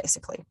job,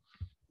 basically.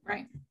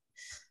 Right.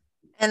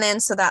 And then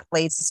so that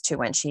leads us to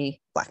when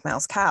she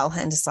blackmails Cal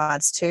and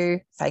decides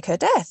to fake her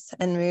death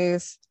and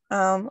move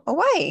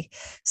away.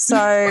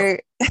 So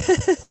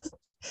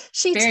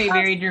she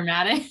very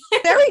dramatic.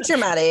 Very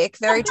dramatic.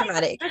 Very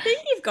dramatic. I think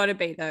you've got to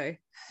be, though.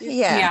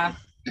 Yeah.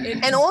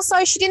 And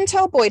also she didn't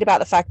tell Boyd about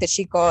the fact that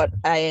she got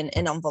an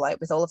envelope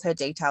with all of her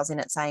details in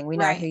it saying, we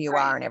know who you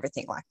are and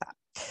everything like that.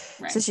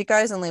 Right. So she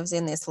goes and lives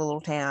in this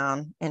little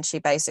town and she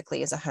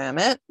basically is a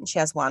hermit. She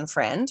has one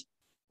friend.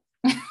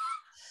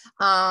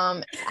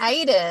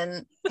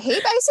 Aiden,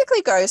 he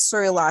basically goes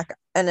through like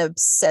an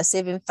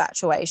obsessive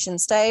infatuation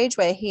stage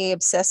where he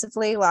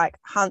obsessively like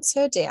hunts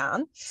her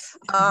down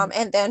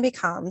and then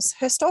becomes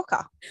her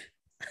stalker.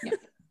 Yep.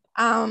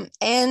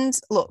 And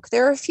look,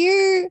 there are a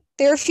few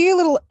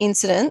little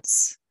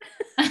incidents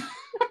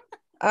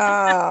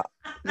where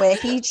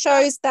he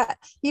shows that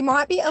he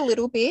might be a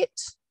little bit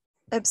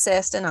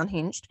obsessed and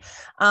unhinged.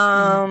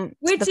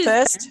 Which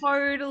is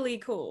totally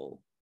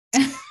cool.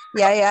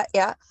 Yeah.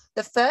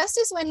 The first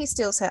is when he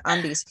steals her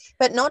undies,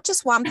 but not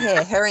just one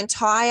pair, her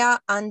entire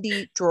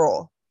undie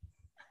drawer.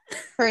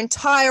 Her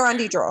entire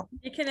undie drawer.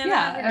 You can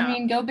I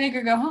mean, go big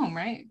or go home,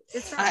 right?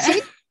 It's right.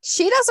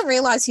 She doesn't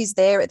realize he's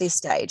there at this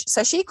stage.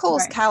 So she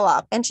calls Cal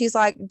up and she's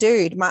like,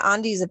 dude, my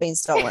undies have been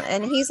stolen.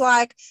 And he's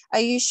like, are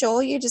you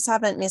sure you just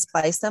haven't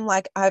misplaced them?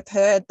 Like, I've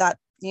heard that,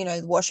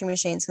 washing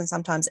machines can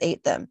sometimes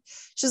eat them.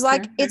 She's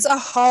like, it's a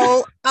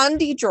whole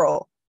undie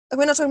drawer.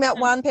 We're not talking about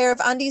one pair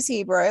of undies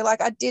here, bro.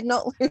 Like, I did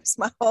not lose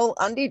my whole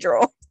undie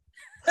drawer.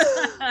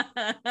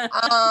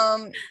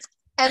 And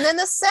then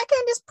the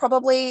second is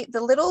probably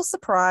the little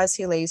surprise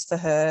he leaves for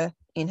her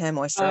in her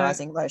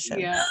moisturizing lotion.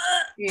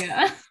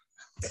 Yeah.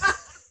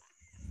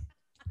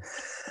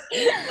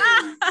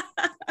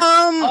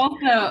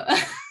 Also,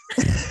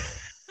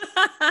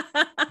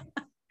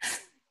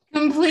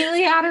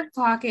 completely out of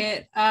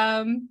pocket.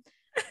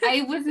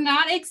 I was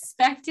not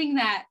expecting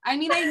that. I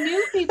mean, I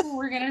knew people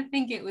were gonna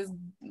think it was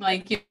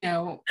like,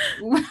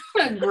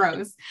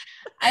 gross.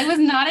 I was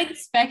not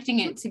expecting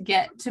it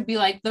to be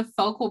like the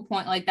focal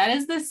point. Like, that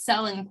is the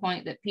selling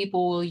point that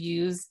people will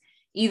use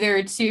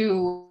either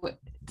to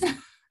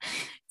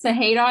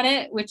hate on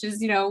it, which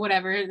is,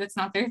 whatever, that's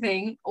not their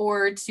thing,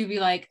 or to be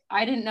like,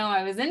 I didn't know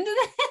I was into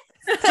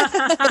this.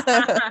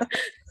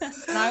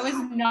 And I was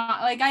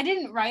not, like, I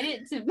didn't write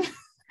it to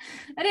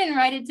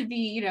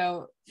be,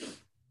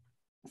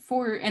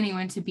 for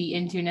anyone to be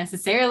into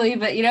necessarily,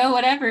 but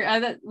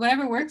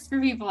whatever works for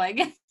people, I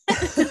guess.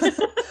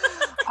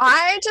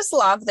 I just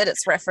love that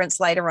it's referenced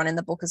later on in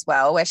the book as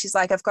well, where she's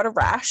like, I've got a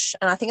rash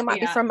and I think it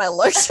might be from my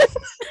lotion.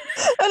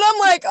 And I'm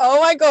like,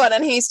 oh my God.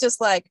 And he's just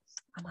like,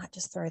 I might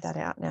just throw that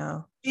out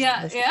now.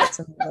 Yeah.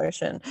 Some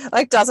lotion.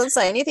 Like, doesn't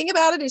say anything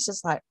about it. He's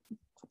just like,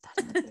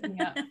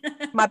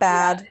 my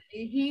bad.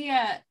 Yeah. He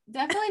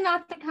definitely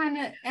not the kind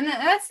of, and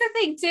that's the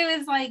thing too,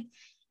 is like,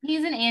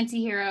 he's an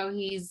anti-hero.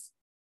 He's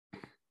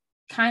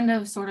kind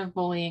of sort of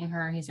bullying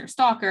her. He's her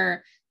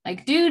stalker.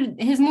 Like, dude,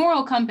 his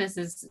moral compass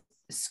is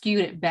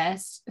skewed at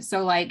best.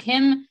 So like,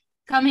 him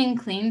coming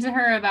clean to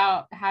her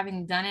about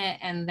having done it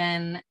and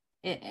then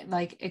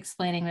like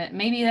explaining that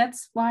maybe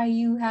that's why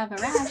you have a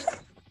rash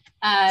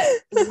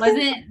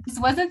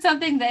wasn't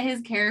something that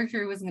his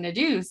character was going to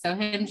do. So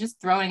him just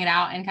throwing it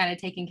out and kind of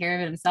taking care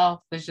of it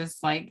himself was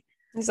just like,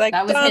 he's like,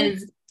 that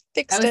was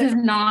his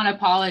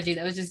non-apology.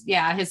 That was just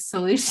his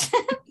solution.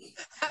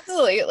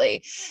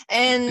 Absolutely.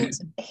 And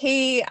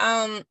he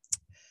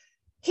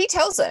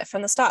tells her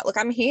from the start, look,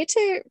 I'm here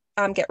to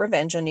get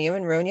revenge on you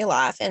and ruin your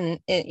life and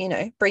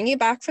bring you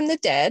back from the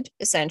dead,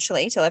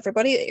 essentially, tell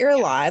everybody that you're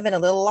alive and a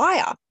little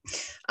liar.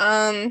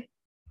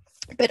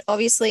 But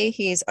obviously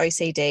his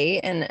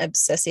OCD and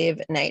obsessive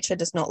nature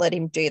does not let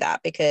him do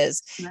that,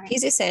 because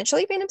he's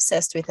essentially been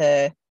obsessed with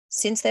her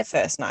since their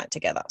first night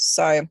together.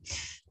 So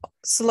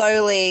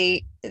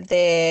slowly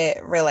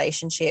their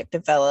relationship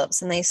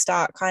develops and they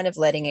start kind of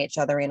letting each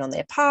other in on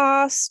their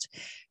past,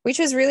 which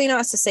was really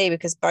nice to see,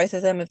 because both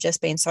of them have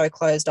just been so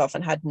closed off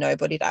and had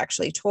nobody to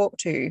actually talk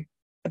to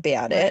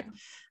about it.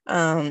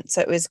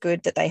 So it was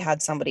good that they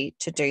had somebody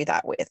to do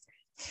that with.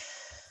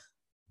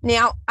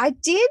 Now, I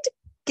did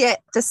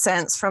get the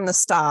sense from the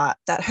start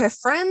that her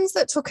friends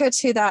that took her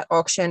to that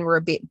auction were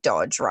a bit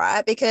dodge,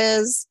 right?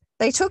 Because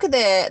they took her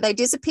there, they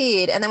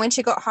disappeared, and then when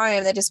she got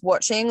home, they're just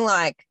watching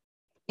like,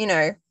 you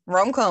know,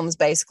 rom-coms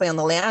basically on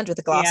the lounge with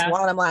a glass of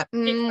wine. I'm like,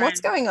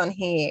 what's going on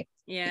here?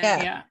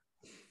 Yeah.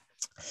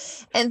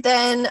 And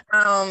then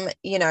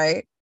you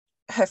know,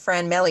 her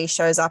friend Melly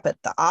shows up at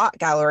the art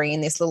gallery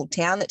in this little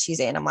town that she's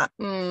in. I'm like,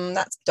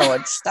 that's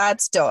Dodge.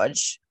 That's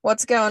Dodge.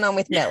 What's going on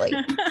with Melly?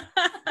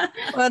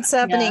 What's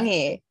happening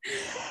here?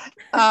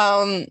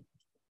 But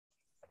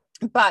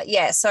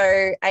yeah,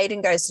 so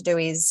Aidan goes to do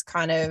his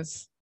kind of,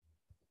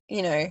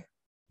 you know,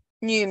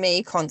 New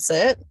Me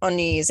concert on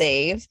New Year's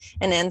Eve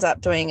and ends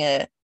up doing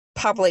a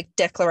public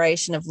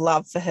declaration of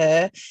love for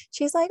her.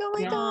 She's like, oh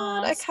my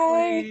God,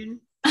 okay.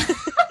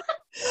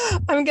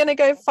 I'm going to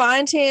go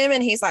find him.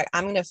 And he's like,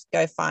 I'm going to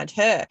go find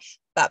her.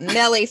 But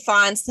Melly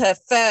finds her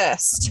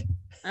first.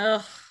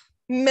 Ugh.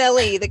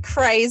 Melly, the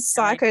crazed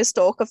psycho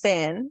stalker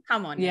fan.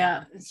 Come on.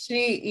 Yeah.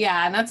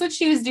 And that's what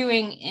she was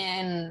doing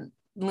in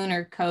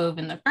Lunar Cove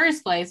in the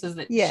first place, was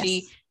that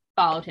she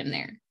followed him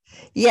there.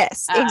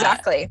 Yes,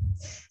 exactly.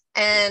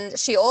 And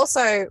she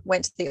also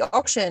went to the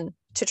auction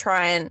to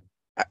try and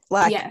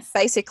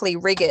basically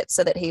rig it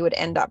so that he would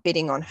end up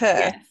bidding on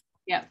her.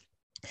 Yes.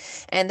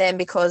 And then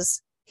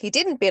because he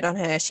didn't bid on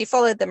her, she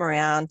followed them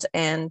around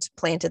and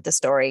planted the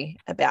story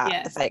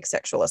about the fake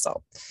sexual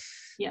assault.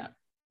 Yeah.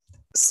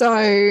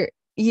 So,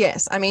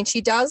 yes, I mean,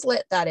 she does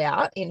let that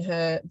out in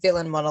her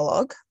villain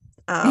monologue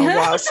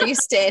while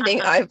she's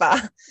standing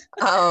over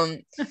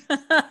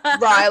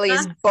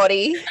Riley's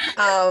body,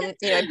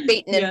 you know,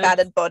 beaten and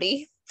battered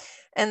body.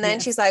 And then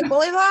she's like,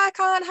 well, if I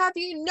can't have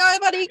you,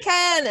 nobody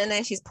can. And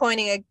then she's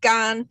pointing a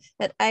gun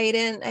at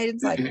Aidan.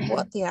 Aidan's like,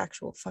 what the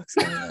actual fuck's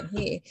going on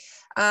here?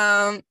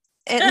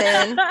 And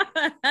then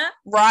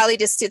Riley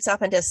just sits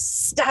up and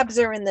just stabs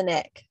her in the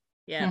neck.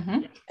 Yeah.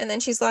 Mm-hmm. And then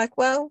she's like,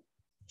 well,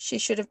 she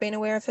should have been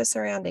aware of her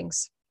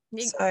surroundings.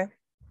 So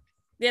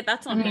yeah,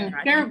 that's on her.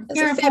 Fair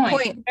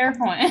point. Fair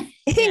point.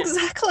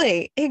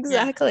 Exactly.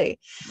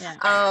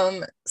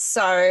 Yeah.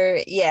 So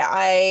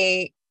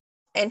yeah,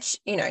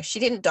 you know, she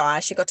didn't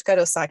die. She got to go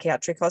to a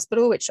psychiatric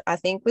hospital, which I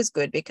think was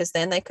good because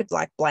then they could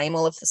like blame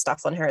all of the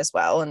stuff on her as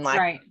well and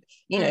like,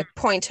 you know,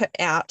 point her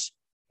out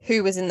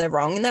who was in the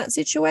wrong in that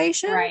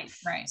situation. Right.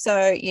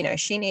 So, you know,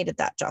 she needed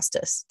that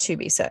justice to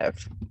be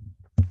served.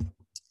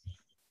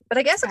 But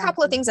I guess a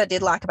couple of things I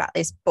did like about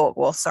this book,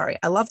 well, sorry,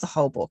 I love the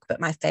whole book,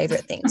 but my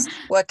favorite things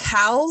were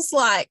Cal's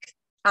like,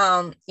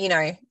 you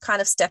know,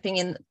 kind of stepping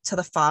into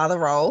the father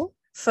role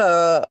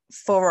for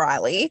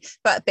Riley,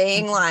 but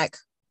being like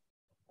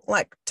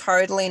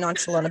totally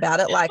nonchalant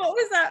about it. Like, what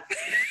was that?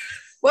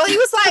 Well, he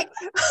was like,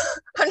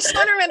 I'm just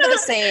trying to remember the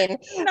scene.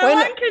 No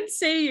one can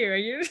see you. Are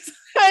you?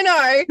 I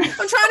know. I'm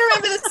trying to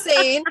remember the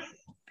scene.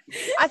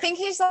 I think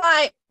he's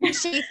like,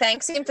 she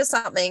thanks him for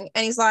something,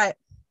 and he's like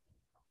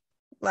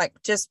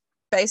just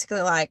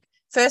basically like,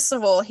 first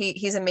of all,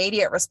 his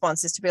immediate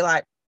response is to be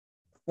like,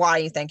 why are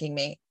you thanking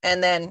me?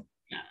 And then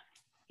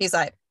he's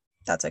like,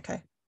 that's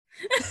okay.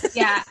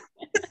 Yeah.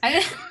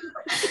 I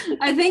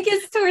think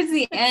it's towards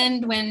the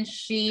end when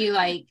she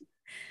like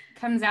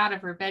comes out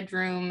of her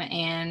bedroom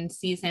and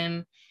sees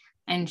him,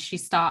 and she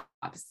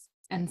stops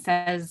and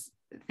says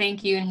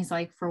thank you, and he's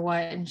like, for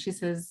what? And she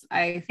says,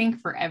 I think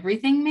for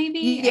everything,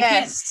 maybe.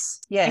 Yes.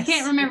 I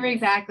can't remember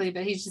exactly,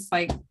 but he's just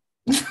like,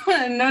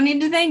 no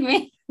need to thank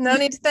me.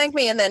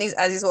 And then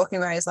as he's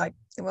walking away, he's like,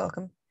 you're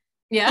welcome.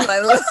 Yeah.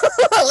 Like, a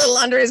little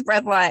under his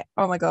breath, like,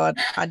 oh my God,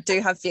 I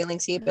do have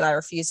feelings here, but I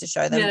refuse to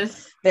show them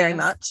very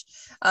much.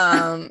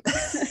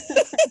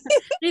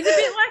 He's a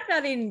bit like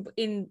that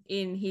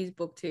in his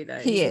book too, though.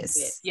 He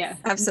is. Yeah.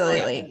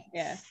 Absolutely.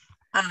 Yeah.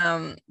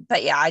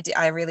 But yeah,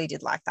 I really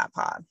did like that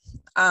part.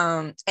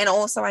 And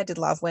also I did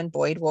love when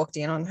Boyd walked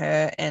in on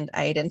her and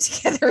Aidan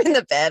together in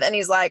the bed, and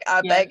he's like,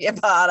 I beg your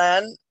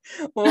pardon,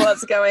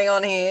 what's going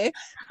on here?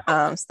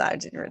 So I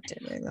did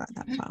really like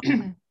that part.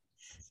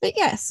 But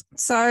yes,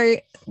 so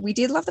we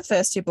did love the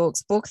first two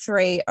books. Book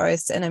 3,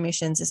 Oaths and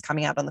Omissions, is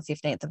coming out on the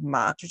 15th of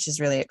March, which is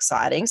really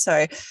exciting.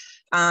 So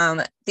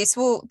this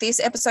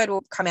episode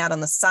will come out on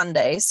the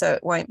Sunday, so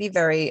it won't be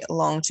very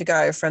long to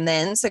go from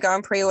then. So go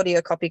and pre-order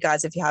your copy,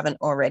 guys, if you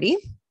haven't already.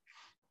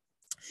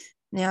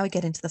 Now we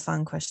get into the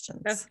fun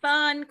questions. The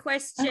fun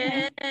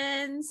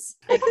questions.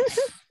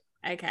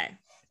 Okay.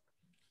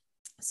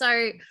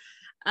 So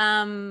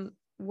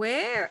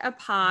we're a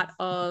part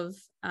of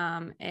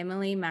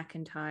Emily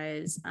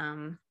McIntyre's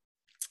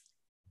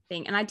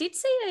thing, and I did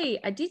see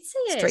a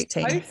Street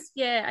team. post.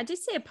 Yeah, I did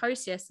see a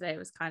post yesterday. It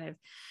was kind of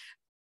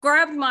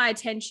grabbed my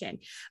attention,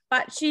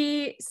 but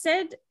she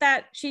said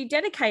that she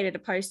dedicated a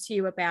post to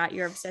you about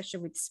your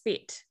obsession with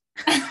spit.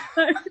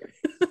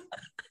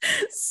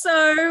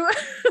 So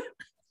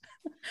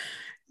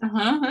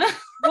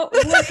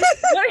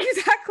what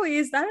exactly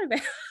is that about?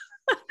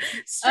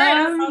 Straight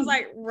up, I was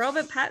like,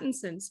 Robert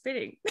Pattinson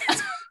spitting.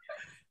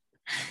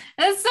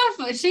 That's so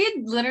funny. She had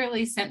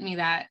literally sent me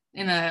that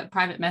in a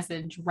private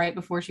message right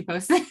before she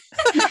posted.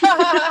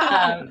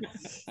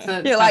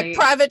 So you're like,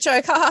 private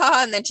joke,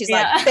 and then she's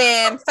like,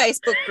 bam,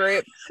 Facebook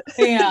group.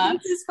 Yeah.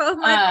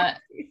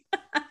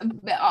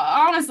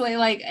 Honestly,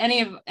 like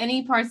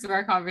any parts of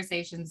our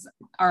conversations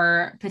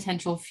are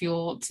potential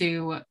fuel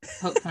to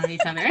poke fun at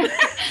each other.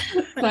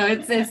 So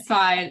it's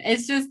fine.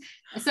 It's just,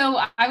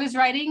 so I was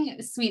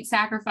writing Sweet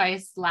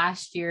Sacrifice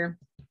last year,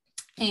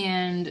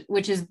 and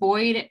which is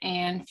Boyd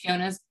and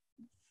Fiona's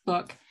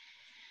book,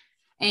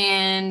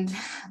 and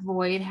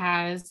Boyd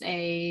has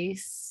a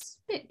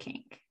spit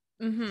kink.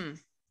 Mm-hmm.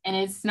 And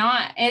it's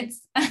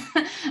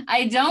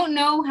I don't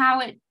know how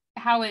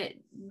it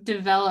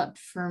developed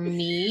for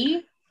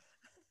me.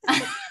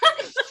 But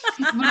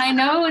I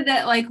know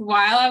that like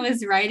while I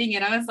was writing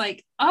it, I was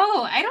like,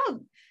 oh, I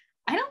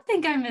don't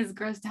think I'm as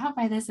grossed out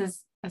by this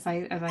as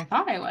I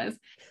thought I was.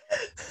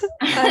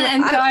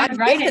 And so I'm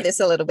here for this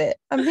a little bit.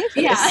 I'm here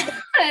for this.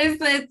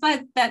 It's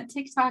like that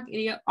TikTok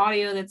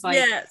audio that's like,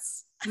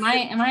 yes. Am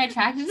I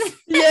attracted to this?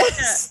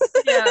 Yes.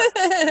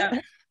 Yeah.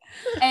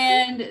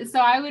 And so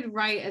I would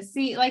write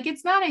like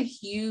it's not a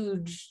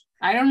huge,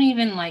 I don't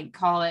even like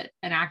call it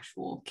an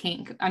actual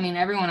kink. I mean,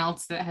 everyone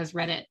else that has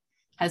read it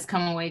has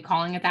come away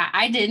calling it that.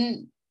 I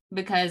didn't,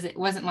 because it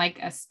wasn't like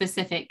a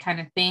specific kind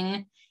of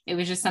thing. It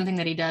was just something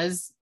that he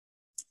does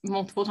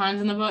multiple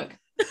times in the book.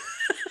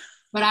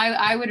 But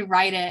I would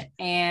write it,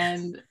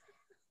 and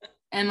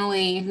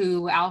Emily,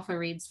 who Alpha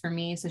reads for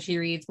me, so she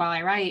reads while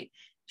I write,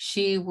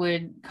 she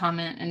would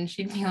comment and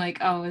she'd be like,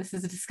 oh, this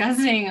is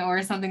disgusting,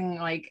 or something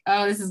like,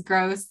 oh, this is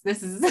gross.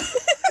 This is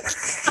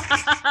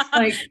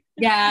like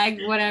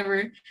gag,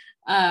 whatever.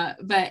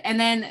 And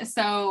then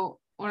so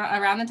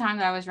around the time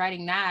that I was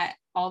writing that,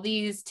 all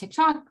these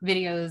TikTok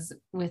videos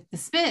with the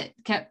spit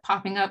kept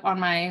popping up on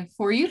my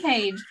For You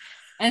page.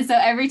 And so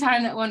every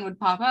time that one would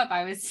pop up,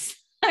 I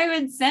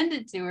would send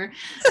it to her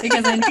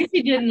because I knew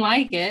she didn't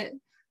like it.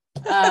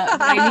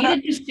 I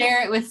needed to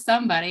share it with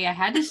somebody. I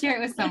had to share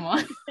it with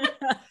someone.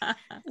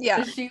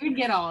 Yeah. So she would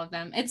get all of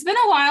them. It's been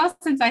a while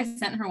since I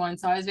sent her one,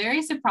 so I was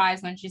very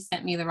surprised when she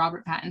sent me the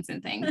Robert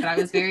Pattinson thing, but I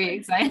was very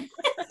excited.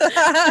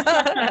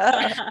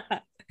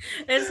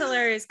 It's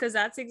hilarious because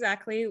that's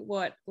exactly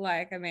what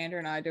like Amanda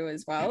and I do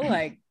as well.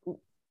 Like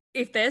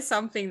if there's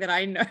something that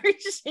I know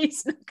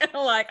she's not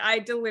gonna like, I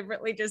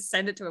deliberately just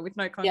send it to her with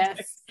no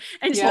context. Yes.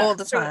 And Yeah. All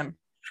the time.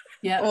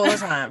 Yeah. All the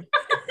time.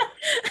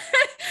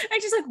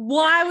 And she's like,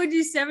 why would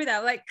you send me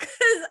that? Like,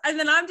 and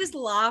then I'm just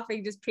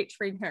laughing, just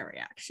picturing her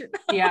reaction.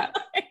 Yeah.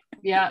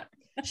 Yeah.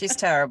 She's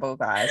terrible,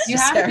 guys. You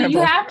have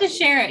to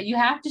share it. You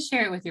have to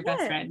share it with your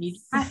best friend. You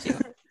have to.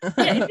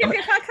 Yeah,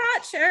 if I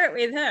can't share it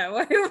with her,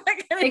 what am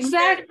I going to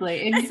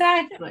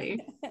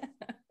Exactly.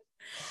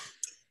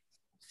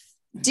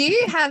 Do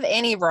you have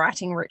any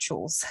writing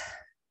rituals?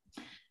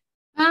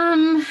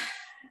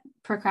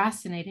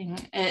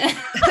 Procrastinating.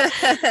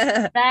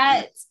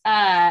 That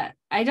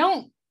I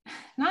don't,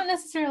 not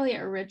necessarily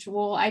a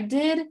ritual. I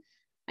think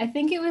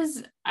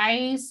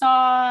I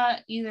saw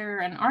either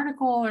an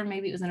article or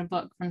maybe it was in a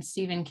book from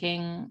Stephen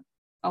King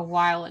a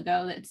while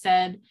ago that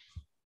said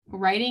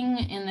writing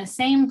in the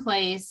same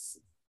place,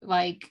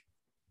 like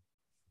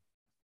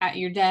at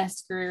your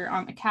desk or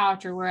on the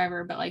couch or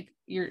wherever, but like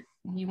you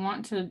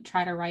want to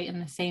try to write in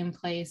the same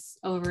place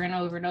over and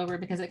over and over,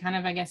 because it kind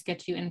of, I guess,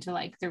 gets you into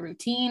like the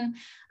routine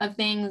of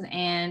things.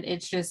 And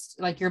it's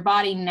just like your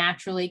body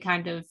naturally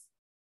kind of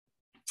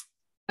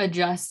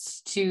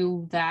adjusts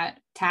to that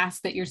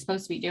task that you're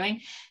supposed to be doing.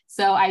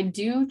 So I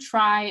do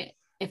try,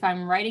 if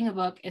I'm writing a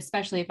book,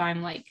 especially if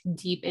I'm like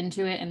deep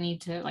into it and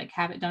need to like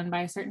have it done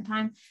by a certain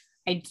time,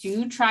 I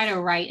do try to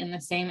write in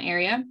the same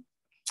area.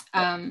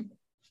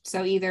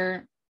 So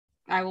either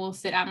I will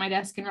sit at my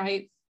desk and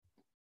write,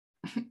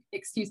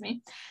 excuse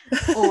me,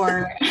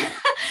 or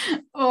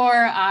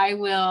I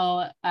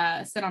will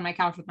sit on my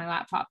couch with my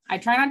laptop. I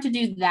try not to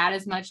do that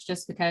as much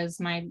just because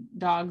my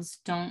dogs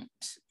don't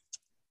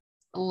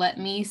let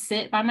me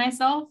sit by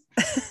myself.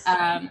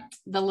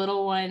 The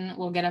little one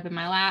will get up in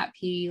my lap.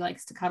 He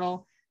likes to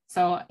cuddle.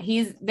 So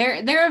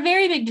they're a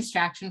very big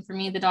distraction for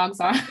me. The dogs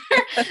are.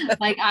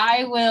 Like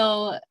I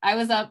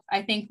was up,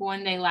 I think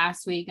one day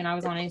last week, and I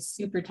was on a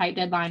super tight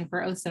deadline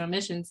for Oaths and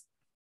Omissions.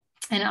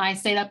 And I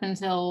stayed up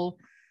until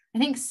I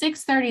think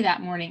 6:30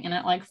 that morning. And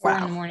at like 4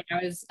 in the morning,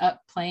 I was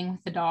up playing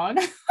with the dog.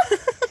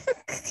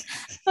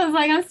 I was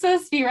like, I'm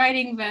supposed to be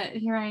writing, but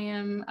here I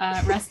am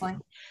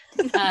wrestling.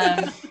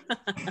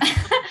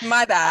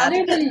 My bad.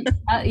 Other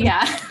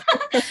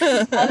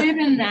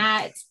than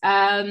that,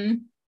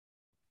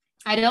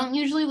 I don't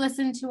usually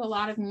listen to a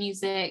lot of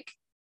music,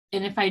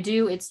 and if I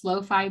do, it's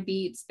lo-fi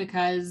beats,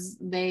 because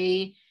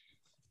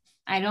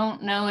I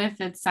don't know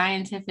if it's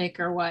scientific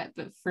or what,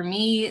 but for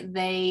me,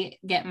 they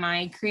get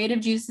my creative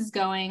juices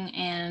going,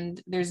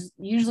 and there's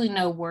usually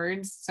no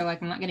words, so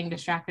like I'm not getting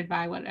distracted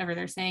by whatever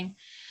they're saying.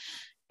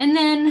 And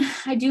then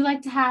I do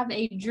like to have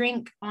a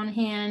drink on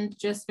hand,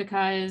 just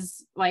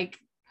because, like,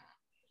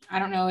 I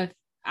don't know if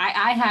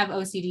I have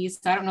OCD,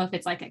 so I don't know if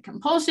it's like a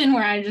compulsion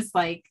where I just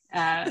like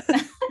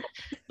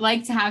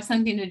like to have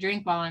something to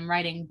drink while I'm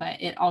writing,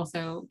 but it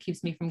also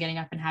keeps me from getting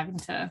up and having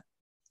to,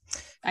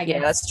 I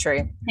guess, that's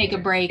true. take a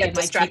break Get and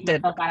like distracted.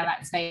 take myself out of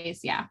that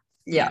space.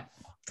 Yeah,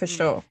 for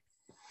sure.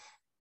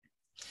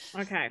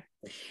 Okay.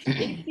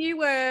 If you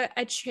were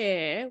a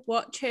chair,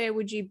 what chair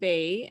would you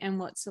be, and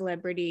what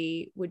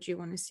celebrity would you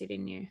want to sit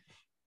in you?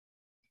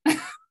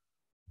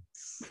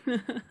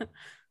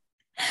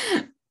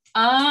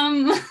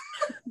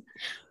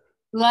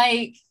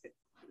 Like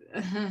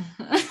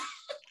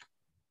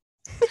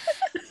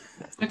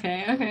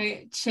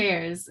okay,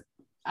 chairs.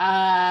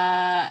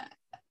 I'm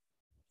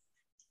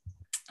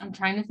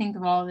trying to think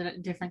of all the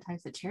different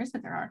types of chairs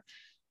that there are.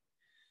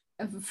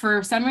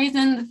 For some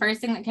reason, the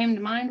first thing that came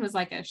to mind was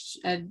like a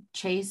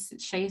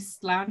chaise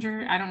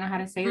lounger. I don't know how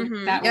to say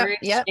that word.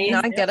 Yep. Chaise,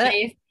 No, I get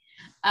it.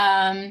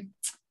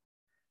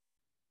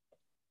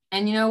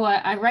 And you know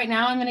what? Right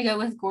now I'm gonna go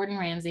with Gordon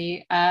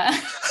Ramsay. I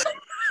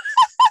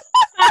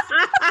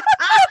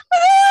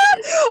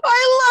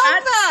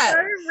love that. So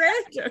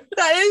random.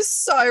 That is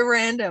so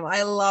random.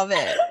 I love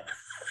it.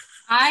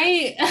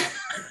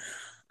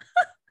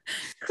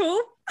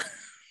 Cool.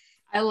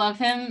 I love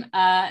him.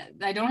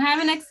 I don't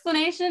have an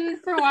explanation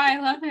for why I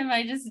love him.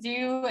 I just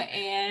do.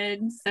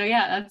 And so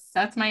yeah,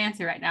 that's my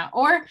answer right now.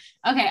 Or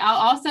okay, I'll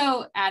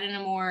also add in a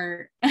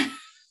more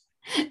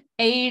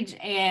age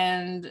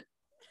and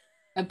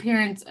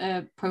appearance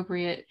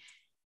appropriate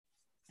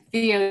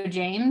Theo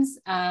James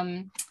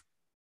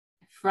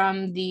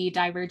from the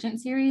Divergent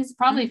series,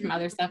 probably from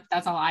other stuff.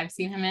 That's all I've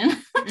seen him in.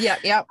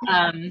 Yep.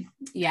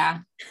 Yeah.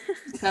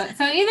 So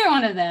either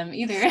one of them,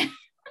 either.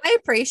 I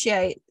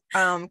appreciate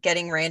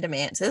getting random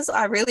answers.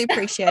 I really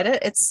appreciate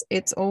it.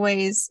 It's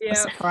always a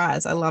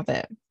surprise. I love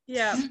it.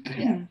 Yeah.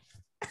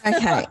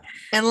 Okay.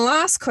 And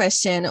last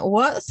question,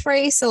 what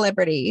 3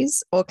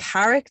 celebrities or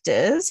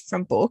characters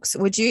from books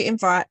would you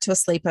invite to a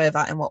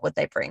sleepover, and what would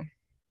they bring?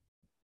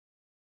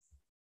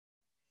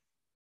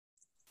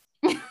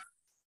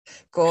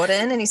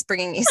 Gordon, and he's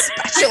bringing his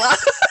spatula.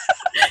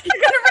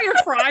 You're gonna bring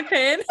a fry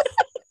pan.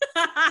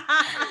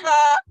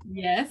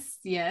 Yes.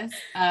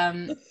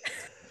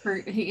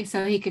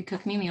 So he could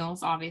cook me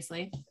meals,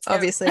 obviously.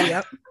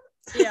 Yep.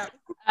 Yeah.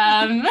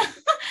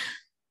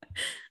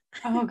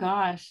 Oh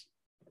gosh.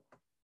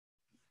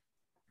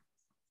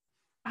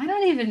 I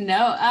don't even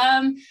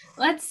know.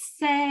 Let's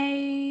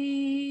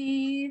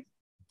say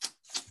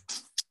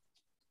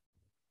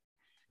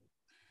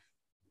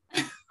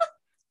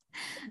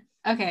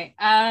okay.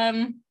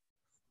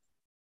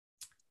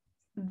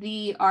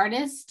 The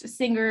artist,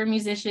 singer,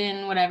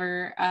 musician,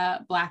 whatever,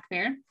 Black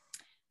Bear.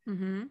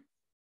 Mm-hmm.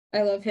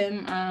 I love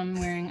him.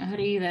 Wearing a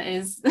hoodie that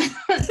is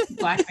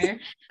Black Bear.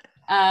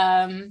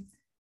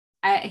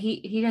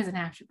 He doesn't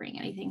have to bring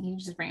anything. He can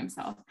just bring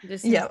himself.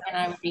 Yeah. And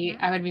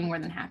I would be more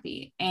than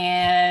happy.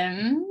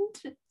 And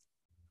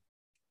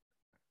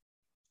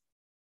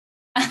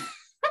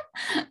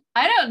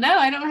I don't know.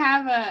 I don't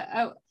have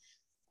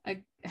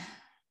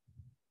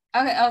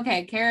a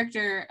okay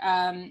character.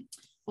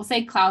 We'll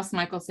say Klaus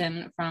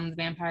Michelson from the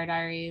Vampire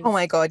Diaries. Oh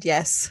my God,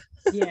 yes.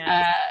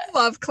 Yeah.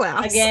 Love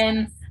Klaus.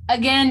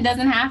 Again,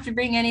 doesn't have to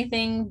bring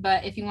anything,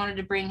 but if you wanted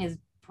to bring his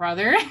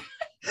brother.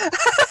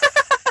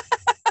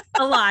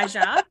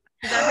 Elijah.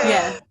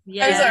 Yes.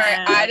 Yeah. I'm sorry.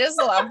 I just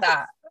love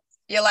that.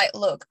 You're like,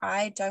 look,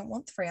 I don't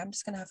want 3. I'm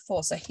just going to have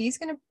 4. So he's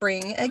going to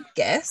bring a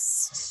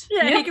guest.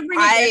 Yeah, he can bring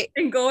a guest,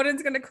 and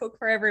Gordon's going to cook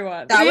for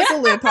everyone. That was a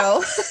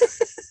loophole.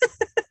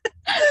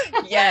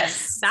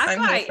 Yes. That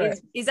guy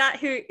is that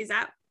who is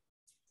that?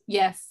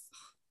 Yes.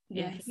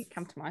 Yeah, he can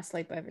come to my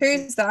sleepover.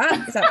 Who's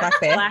that? Is that Black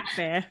Bear? Black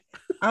Bear.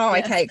 Oh,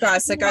 okay,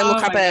 guys. So go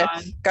look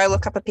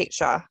up a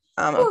picture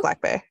of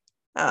Black Bear.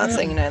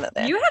 So you know that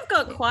there. You have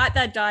got quite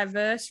that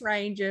diverse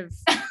range of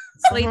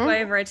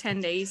sleepover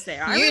attendees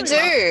there. You do.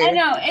 I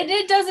know.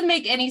 It doesn't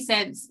make any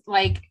sense.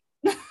 Like,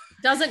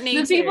 doesn't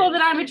need the people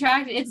that I'm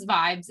attracted. It's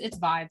vibes. That's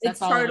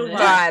it's all. Total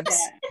vibes.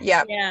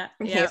 Yeah.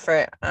 I'm here for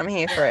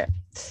it.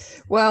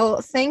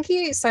 Well, thank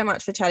you so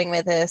much for chatting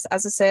with us.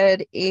 As I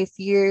said, if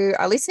you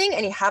are listening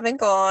and you haven't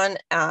gone,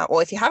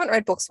 or if you haven't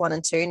read books 1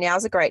 and 2,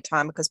 now's a great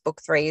time because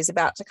book 3 is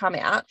about to come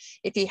out.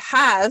 If you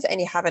have and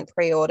you haven't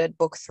pre-ordered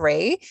book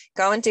 3,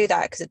 go and do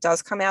that because it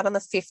does come out on the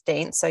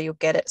 15th, so you'll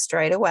get it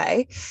straight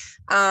away.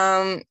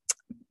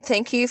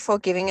 Thank you for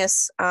giving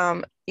us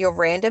your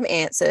random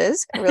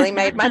answers. It really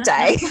made my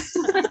day.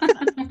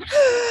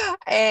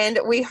 And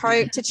we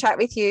hope to chat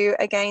with you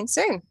again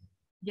soon.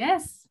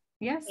 Yes,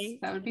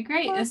 that would be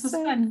great. Awesome. This was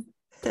fun.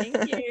 Thank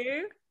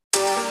you.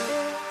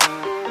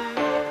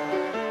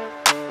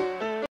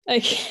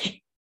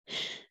 Okay.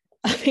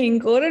 I mean,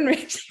 Gordon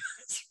Ramsay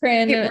was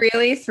random. It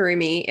really threw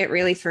me.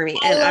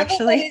 And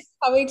actually,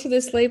 coming to the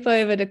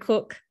sleepover to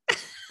cook.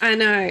 I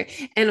know.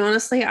 And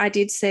honestly, I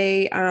did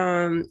see,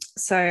 so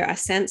I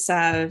sent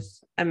Sav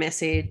a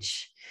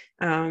message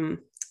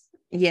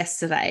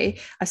yesterday,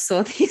 I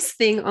saw this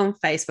thing on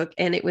Facebook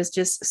and it was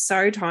just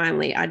so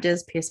timely. I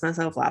just pissed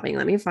myself laughing.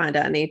 Let me find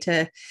it. I need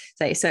to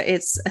say. So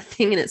it's a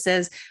thing and it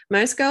says,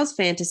 most girls'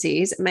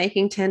 fantasies,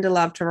 making tender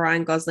love to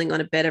Ryan Gosling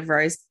on a bed of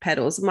rose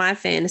petals. My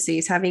fantasy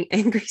is having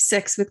angry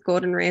sex with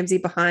Gordon Ramsay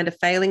behind a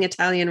failing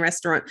Italian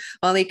restaurant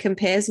while he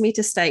compares me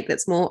to steak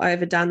that's more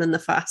overdone than the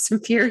Fast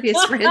and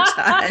Furious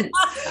franchise.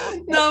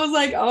 And I was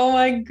like, oh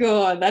my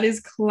God, that is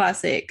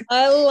classic.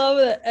 I love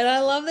it. And I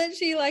love that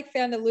she like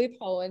found a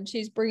loophole and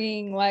she's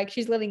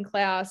letting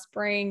Klaus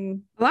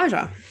bring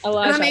Elijah. And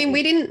I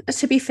mean,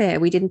 to be fair,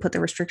 we didn't put the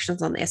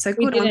restrictions on there. So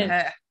good on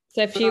her.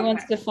 So if she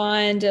wants to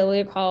find a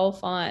loophole,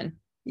 fine.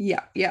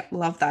 Yeah.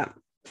 Love that.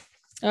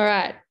 All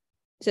right.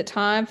 Is it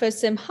time for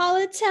some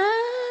holiday time?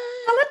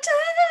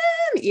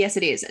 Yes,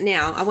 it is.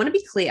 Now, I want to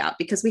be clear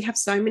because we have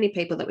so many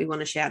people that we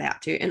want to shout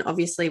out to. And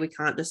obviously, we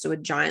can't just do a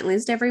giant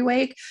list every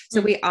week. So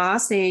we are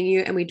seeing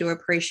you and we do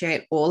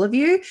appreciate all of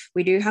you.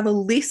 We do have a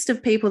list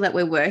of people that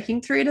we're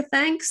working through to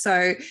thank.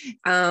 So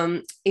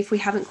if we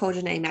haven't called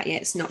your name out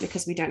yet, it's not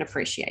because we don't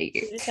appreciate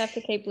you. You just have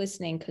to keep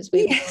listening because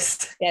we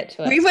get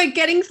to it. We were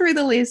getting through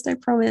the list, I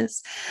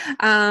promise.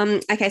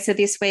 Okay, so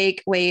this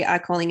week we are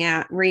calling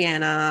out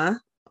Rihanna.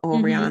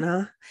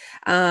 Rihanna.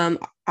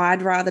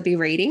 I'd rather be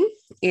reading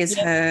is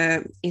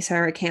her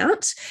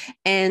account,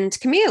 and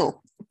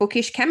Camille,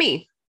 Bookish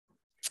Cami.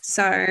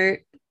 So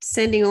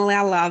sending all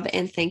our love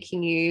and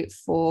thanking you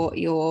for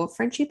your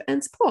friendship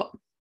and support.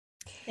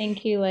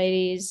 Thank you,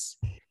 ladies.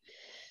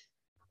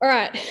 All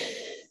right.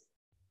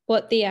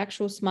 What the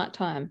actual smart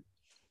time?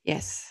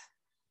 Yes.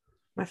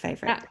 My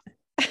favorite.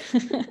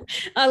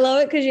 I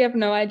love it because you have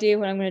no idea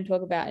what I'm going to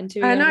talk about.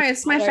 I know,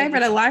 it's my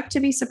favorite. I like to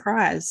be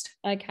surprised.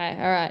 Okay.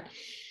 All right.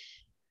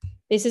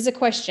 This is a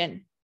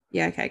question.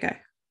 Yeah, okay, go.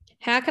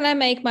 How can I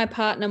make my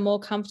partner more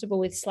comfortable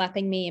with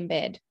slapping me in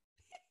bed?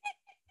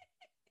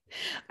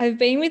 I've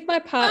been with my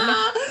partner.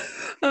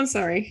 I'm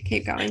sorry.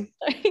 Keep going.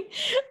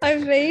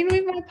 I've been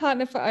with my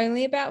partner for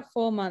only about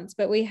 4 months,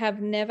 but we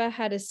have never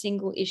had a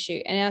single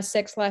issue and our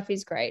sex life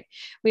is great.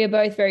 We are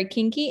both very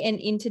kinky and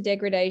into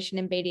degradation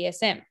and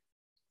BDSM.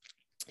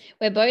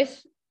 We're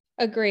both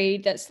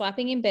agreed that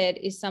slapping in bed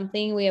is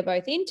something we are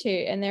both into,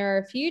 and there are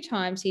a few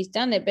times he's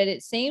done it, but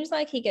it seems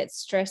like he gets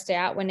stressed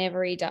out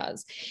whenever he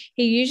does.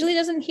 He usually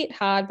doesn't hit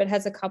hard, but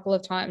has a couple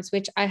of times,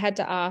 which I had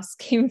to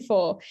ask him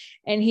for,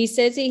 and he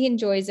says he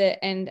enjoys it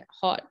and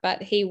hot,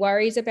 but he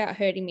worries about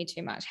hurting me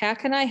too much. How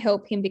can I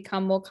help him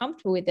become more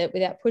comfortable with it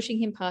without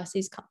pushing him past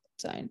his comfort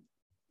zone?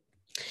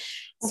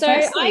 Well, so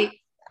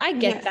firstly, I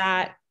get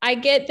that. I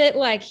get that,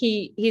 like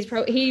he's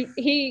probably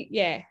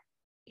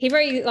he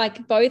very,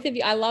 like, both of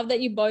you, I love that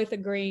you both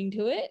agreeing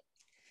to it.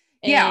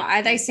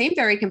 And they seem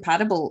very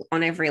compatible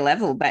on every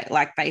level, but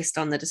like based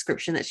on the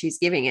description that she's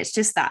giving, it's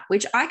just that,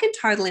 which I can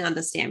totally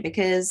understand,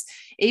 because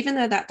even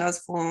though that does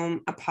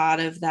form a part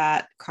of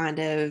that kind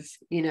of,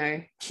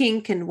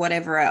 kink and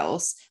whatever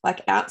else,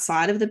 like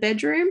outside of the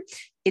bedroom,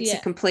 it's a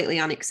completely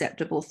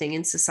unacceptable thing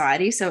in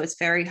society. So it's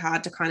very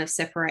hard to kind of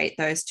separate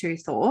those two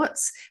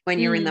thoughts when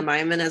you're in the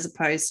moment, as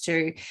opposed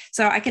to,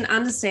 so I can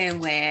understand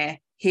where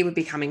he would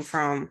be coming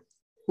from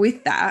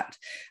with that.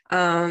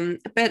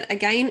 But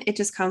again, it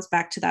just comes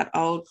back to that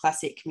old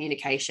classic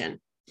communication.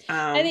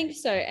 I think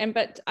so.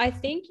 But I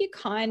think you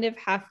kind of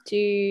have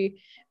to,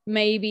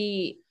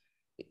 maybe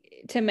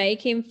to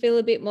make him feel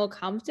a bit more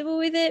comfortable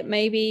with it,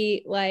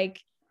 maybe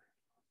like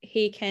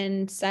he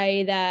can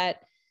say that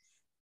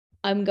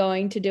I'm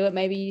going to do it.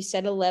 Maybe you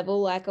set a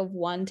level like of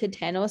 1 to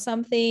 10 or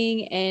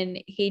something,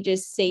 and he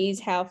just sees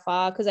how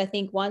far, because I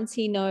think once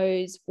he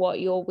knows what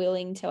you're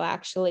willing to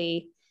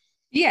actually.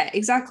 Yeah,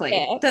 exactly.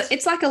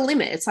 It's like a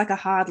limit. It's like a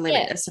hard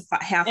limit as to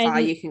how far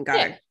you can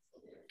go.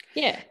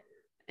 Yeah.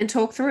 And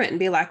talk through it and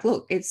be like,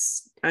 look,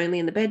 it's only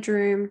in the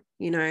bedroom,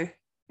 and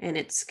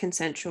it's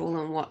consensual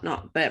and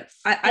whatnot. But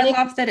I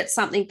love that it's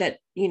something that,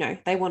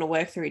 they want to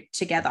work through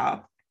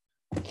together.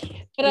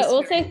 But I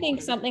also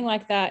think something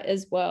like that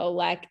as well,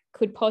 like,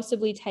 could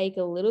possibly take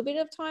a little bit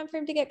of time for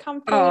him to get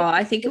comfortable. Oh,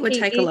 I think it would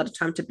take a lot of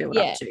time to build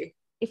up to.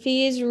 If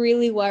he is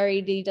really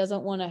worried he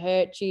doesn't want to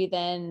hurt you,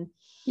 then...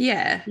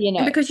 Yeah,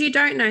 because you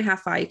don't know how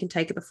far you can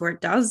take it before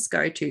it does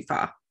go too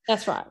far.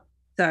 That's right.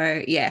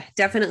 So yeah,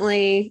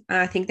 definitely,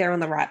 I think they're on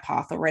the right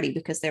path already,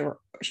 because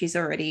she's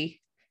already,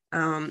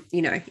 in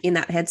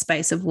that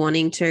headspace of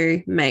wanting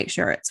to make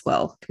sure it's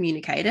well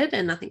communicated,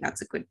 and I think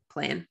that's a good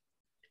plan.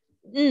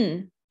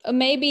 Or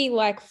maybe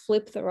like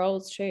flip the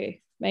roles too.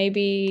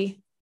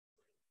 Maybe,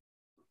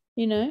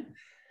 yeah,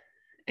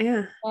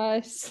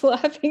 by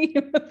slapping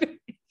him a bit.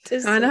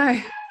 I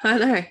know.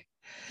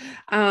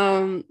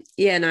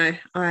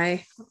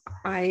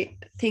 I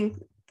think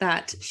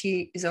that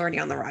she is already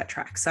on the right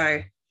track.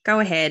 So go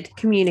ahead,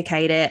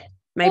 communicate it,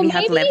 maybe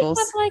have levels.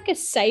 Have like a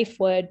safe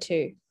word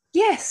too.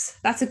 Yes,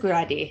 that's a good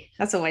idea.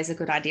 That's always a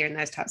good idea in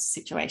those types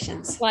of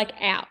situations. Like,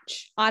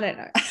 ouch. I don't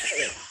know.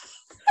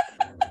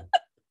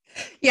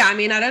 Yeah, I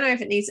mean, I don't know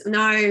if it needs,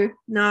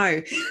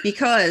 no,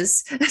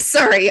 because,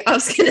 sorry, I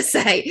was going to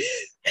say,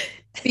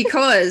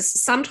 because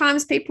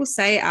sometimes people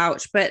say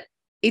ouch, but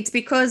it's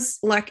because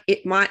like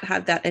it might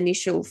have that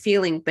initial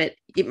feeling, but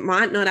it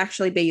might not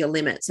actually be your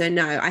limit. So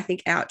no, I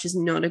think ouch is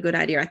not a good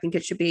idea. I think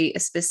it should be a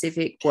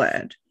specific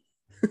word.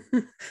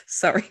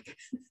 Sorry.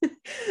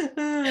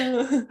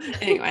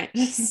 Anyway,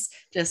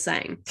 just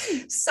saying.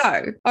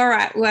 So, all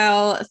right.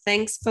 Well,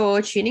 thanks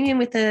for tuning in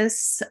with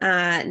us.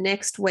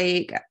 Next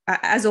week,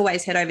 as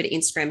always, head over to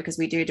Instagram because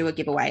we do a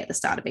giveaway at the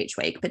start of each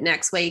week. But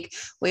next week,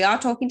 we are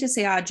talking to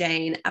CR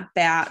Jane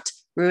about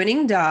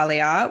Ruining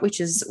Dahlia, which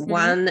is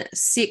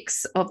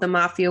 1/6 of the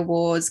Mafia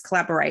Wars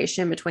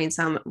collaboration between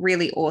some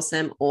really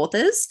awesome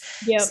authors.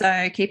 Yep.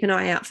 So keep an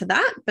eye out for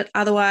that. But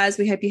otherwise,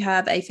 we hope you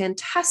have a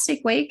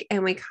fantastic week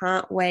and we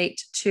can't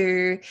wait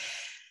to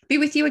be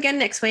with you again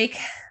next week.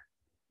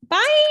 Bye.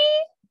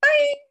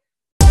 Bye.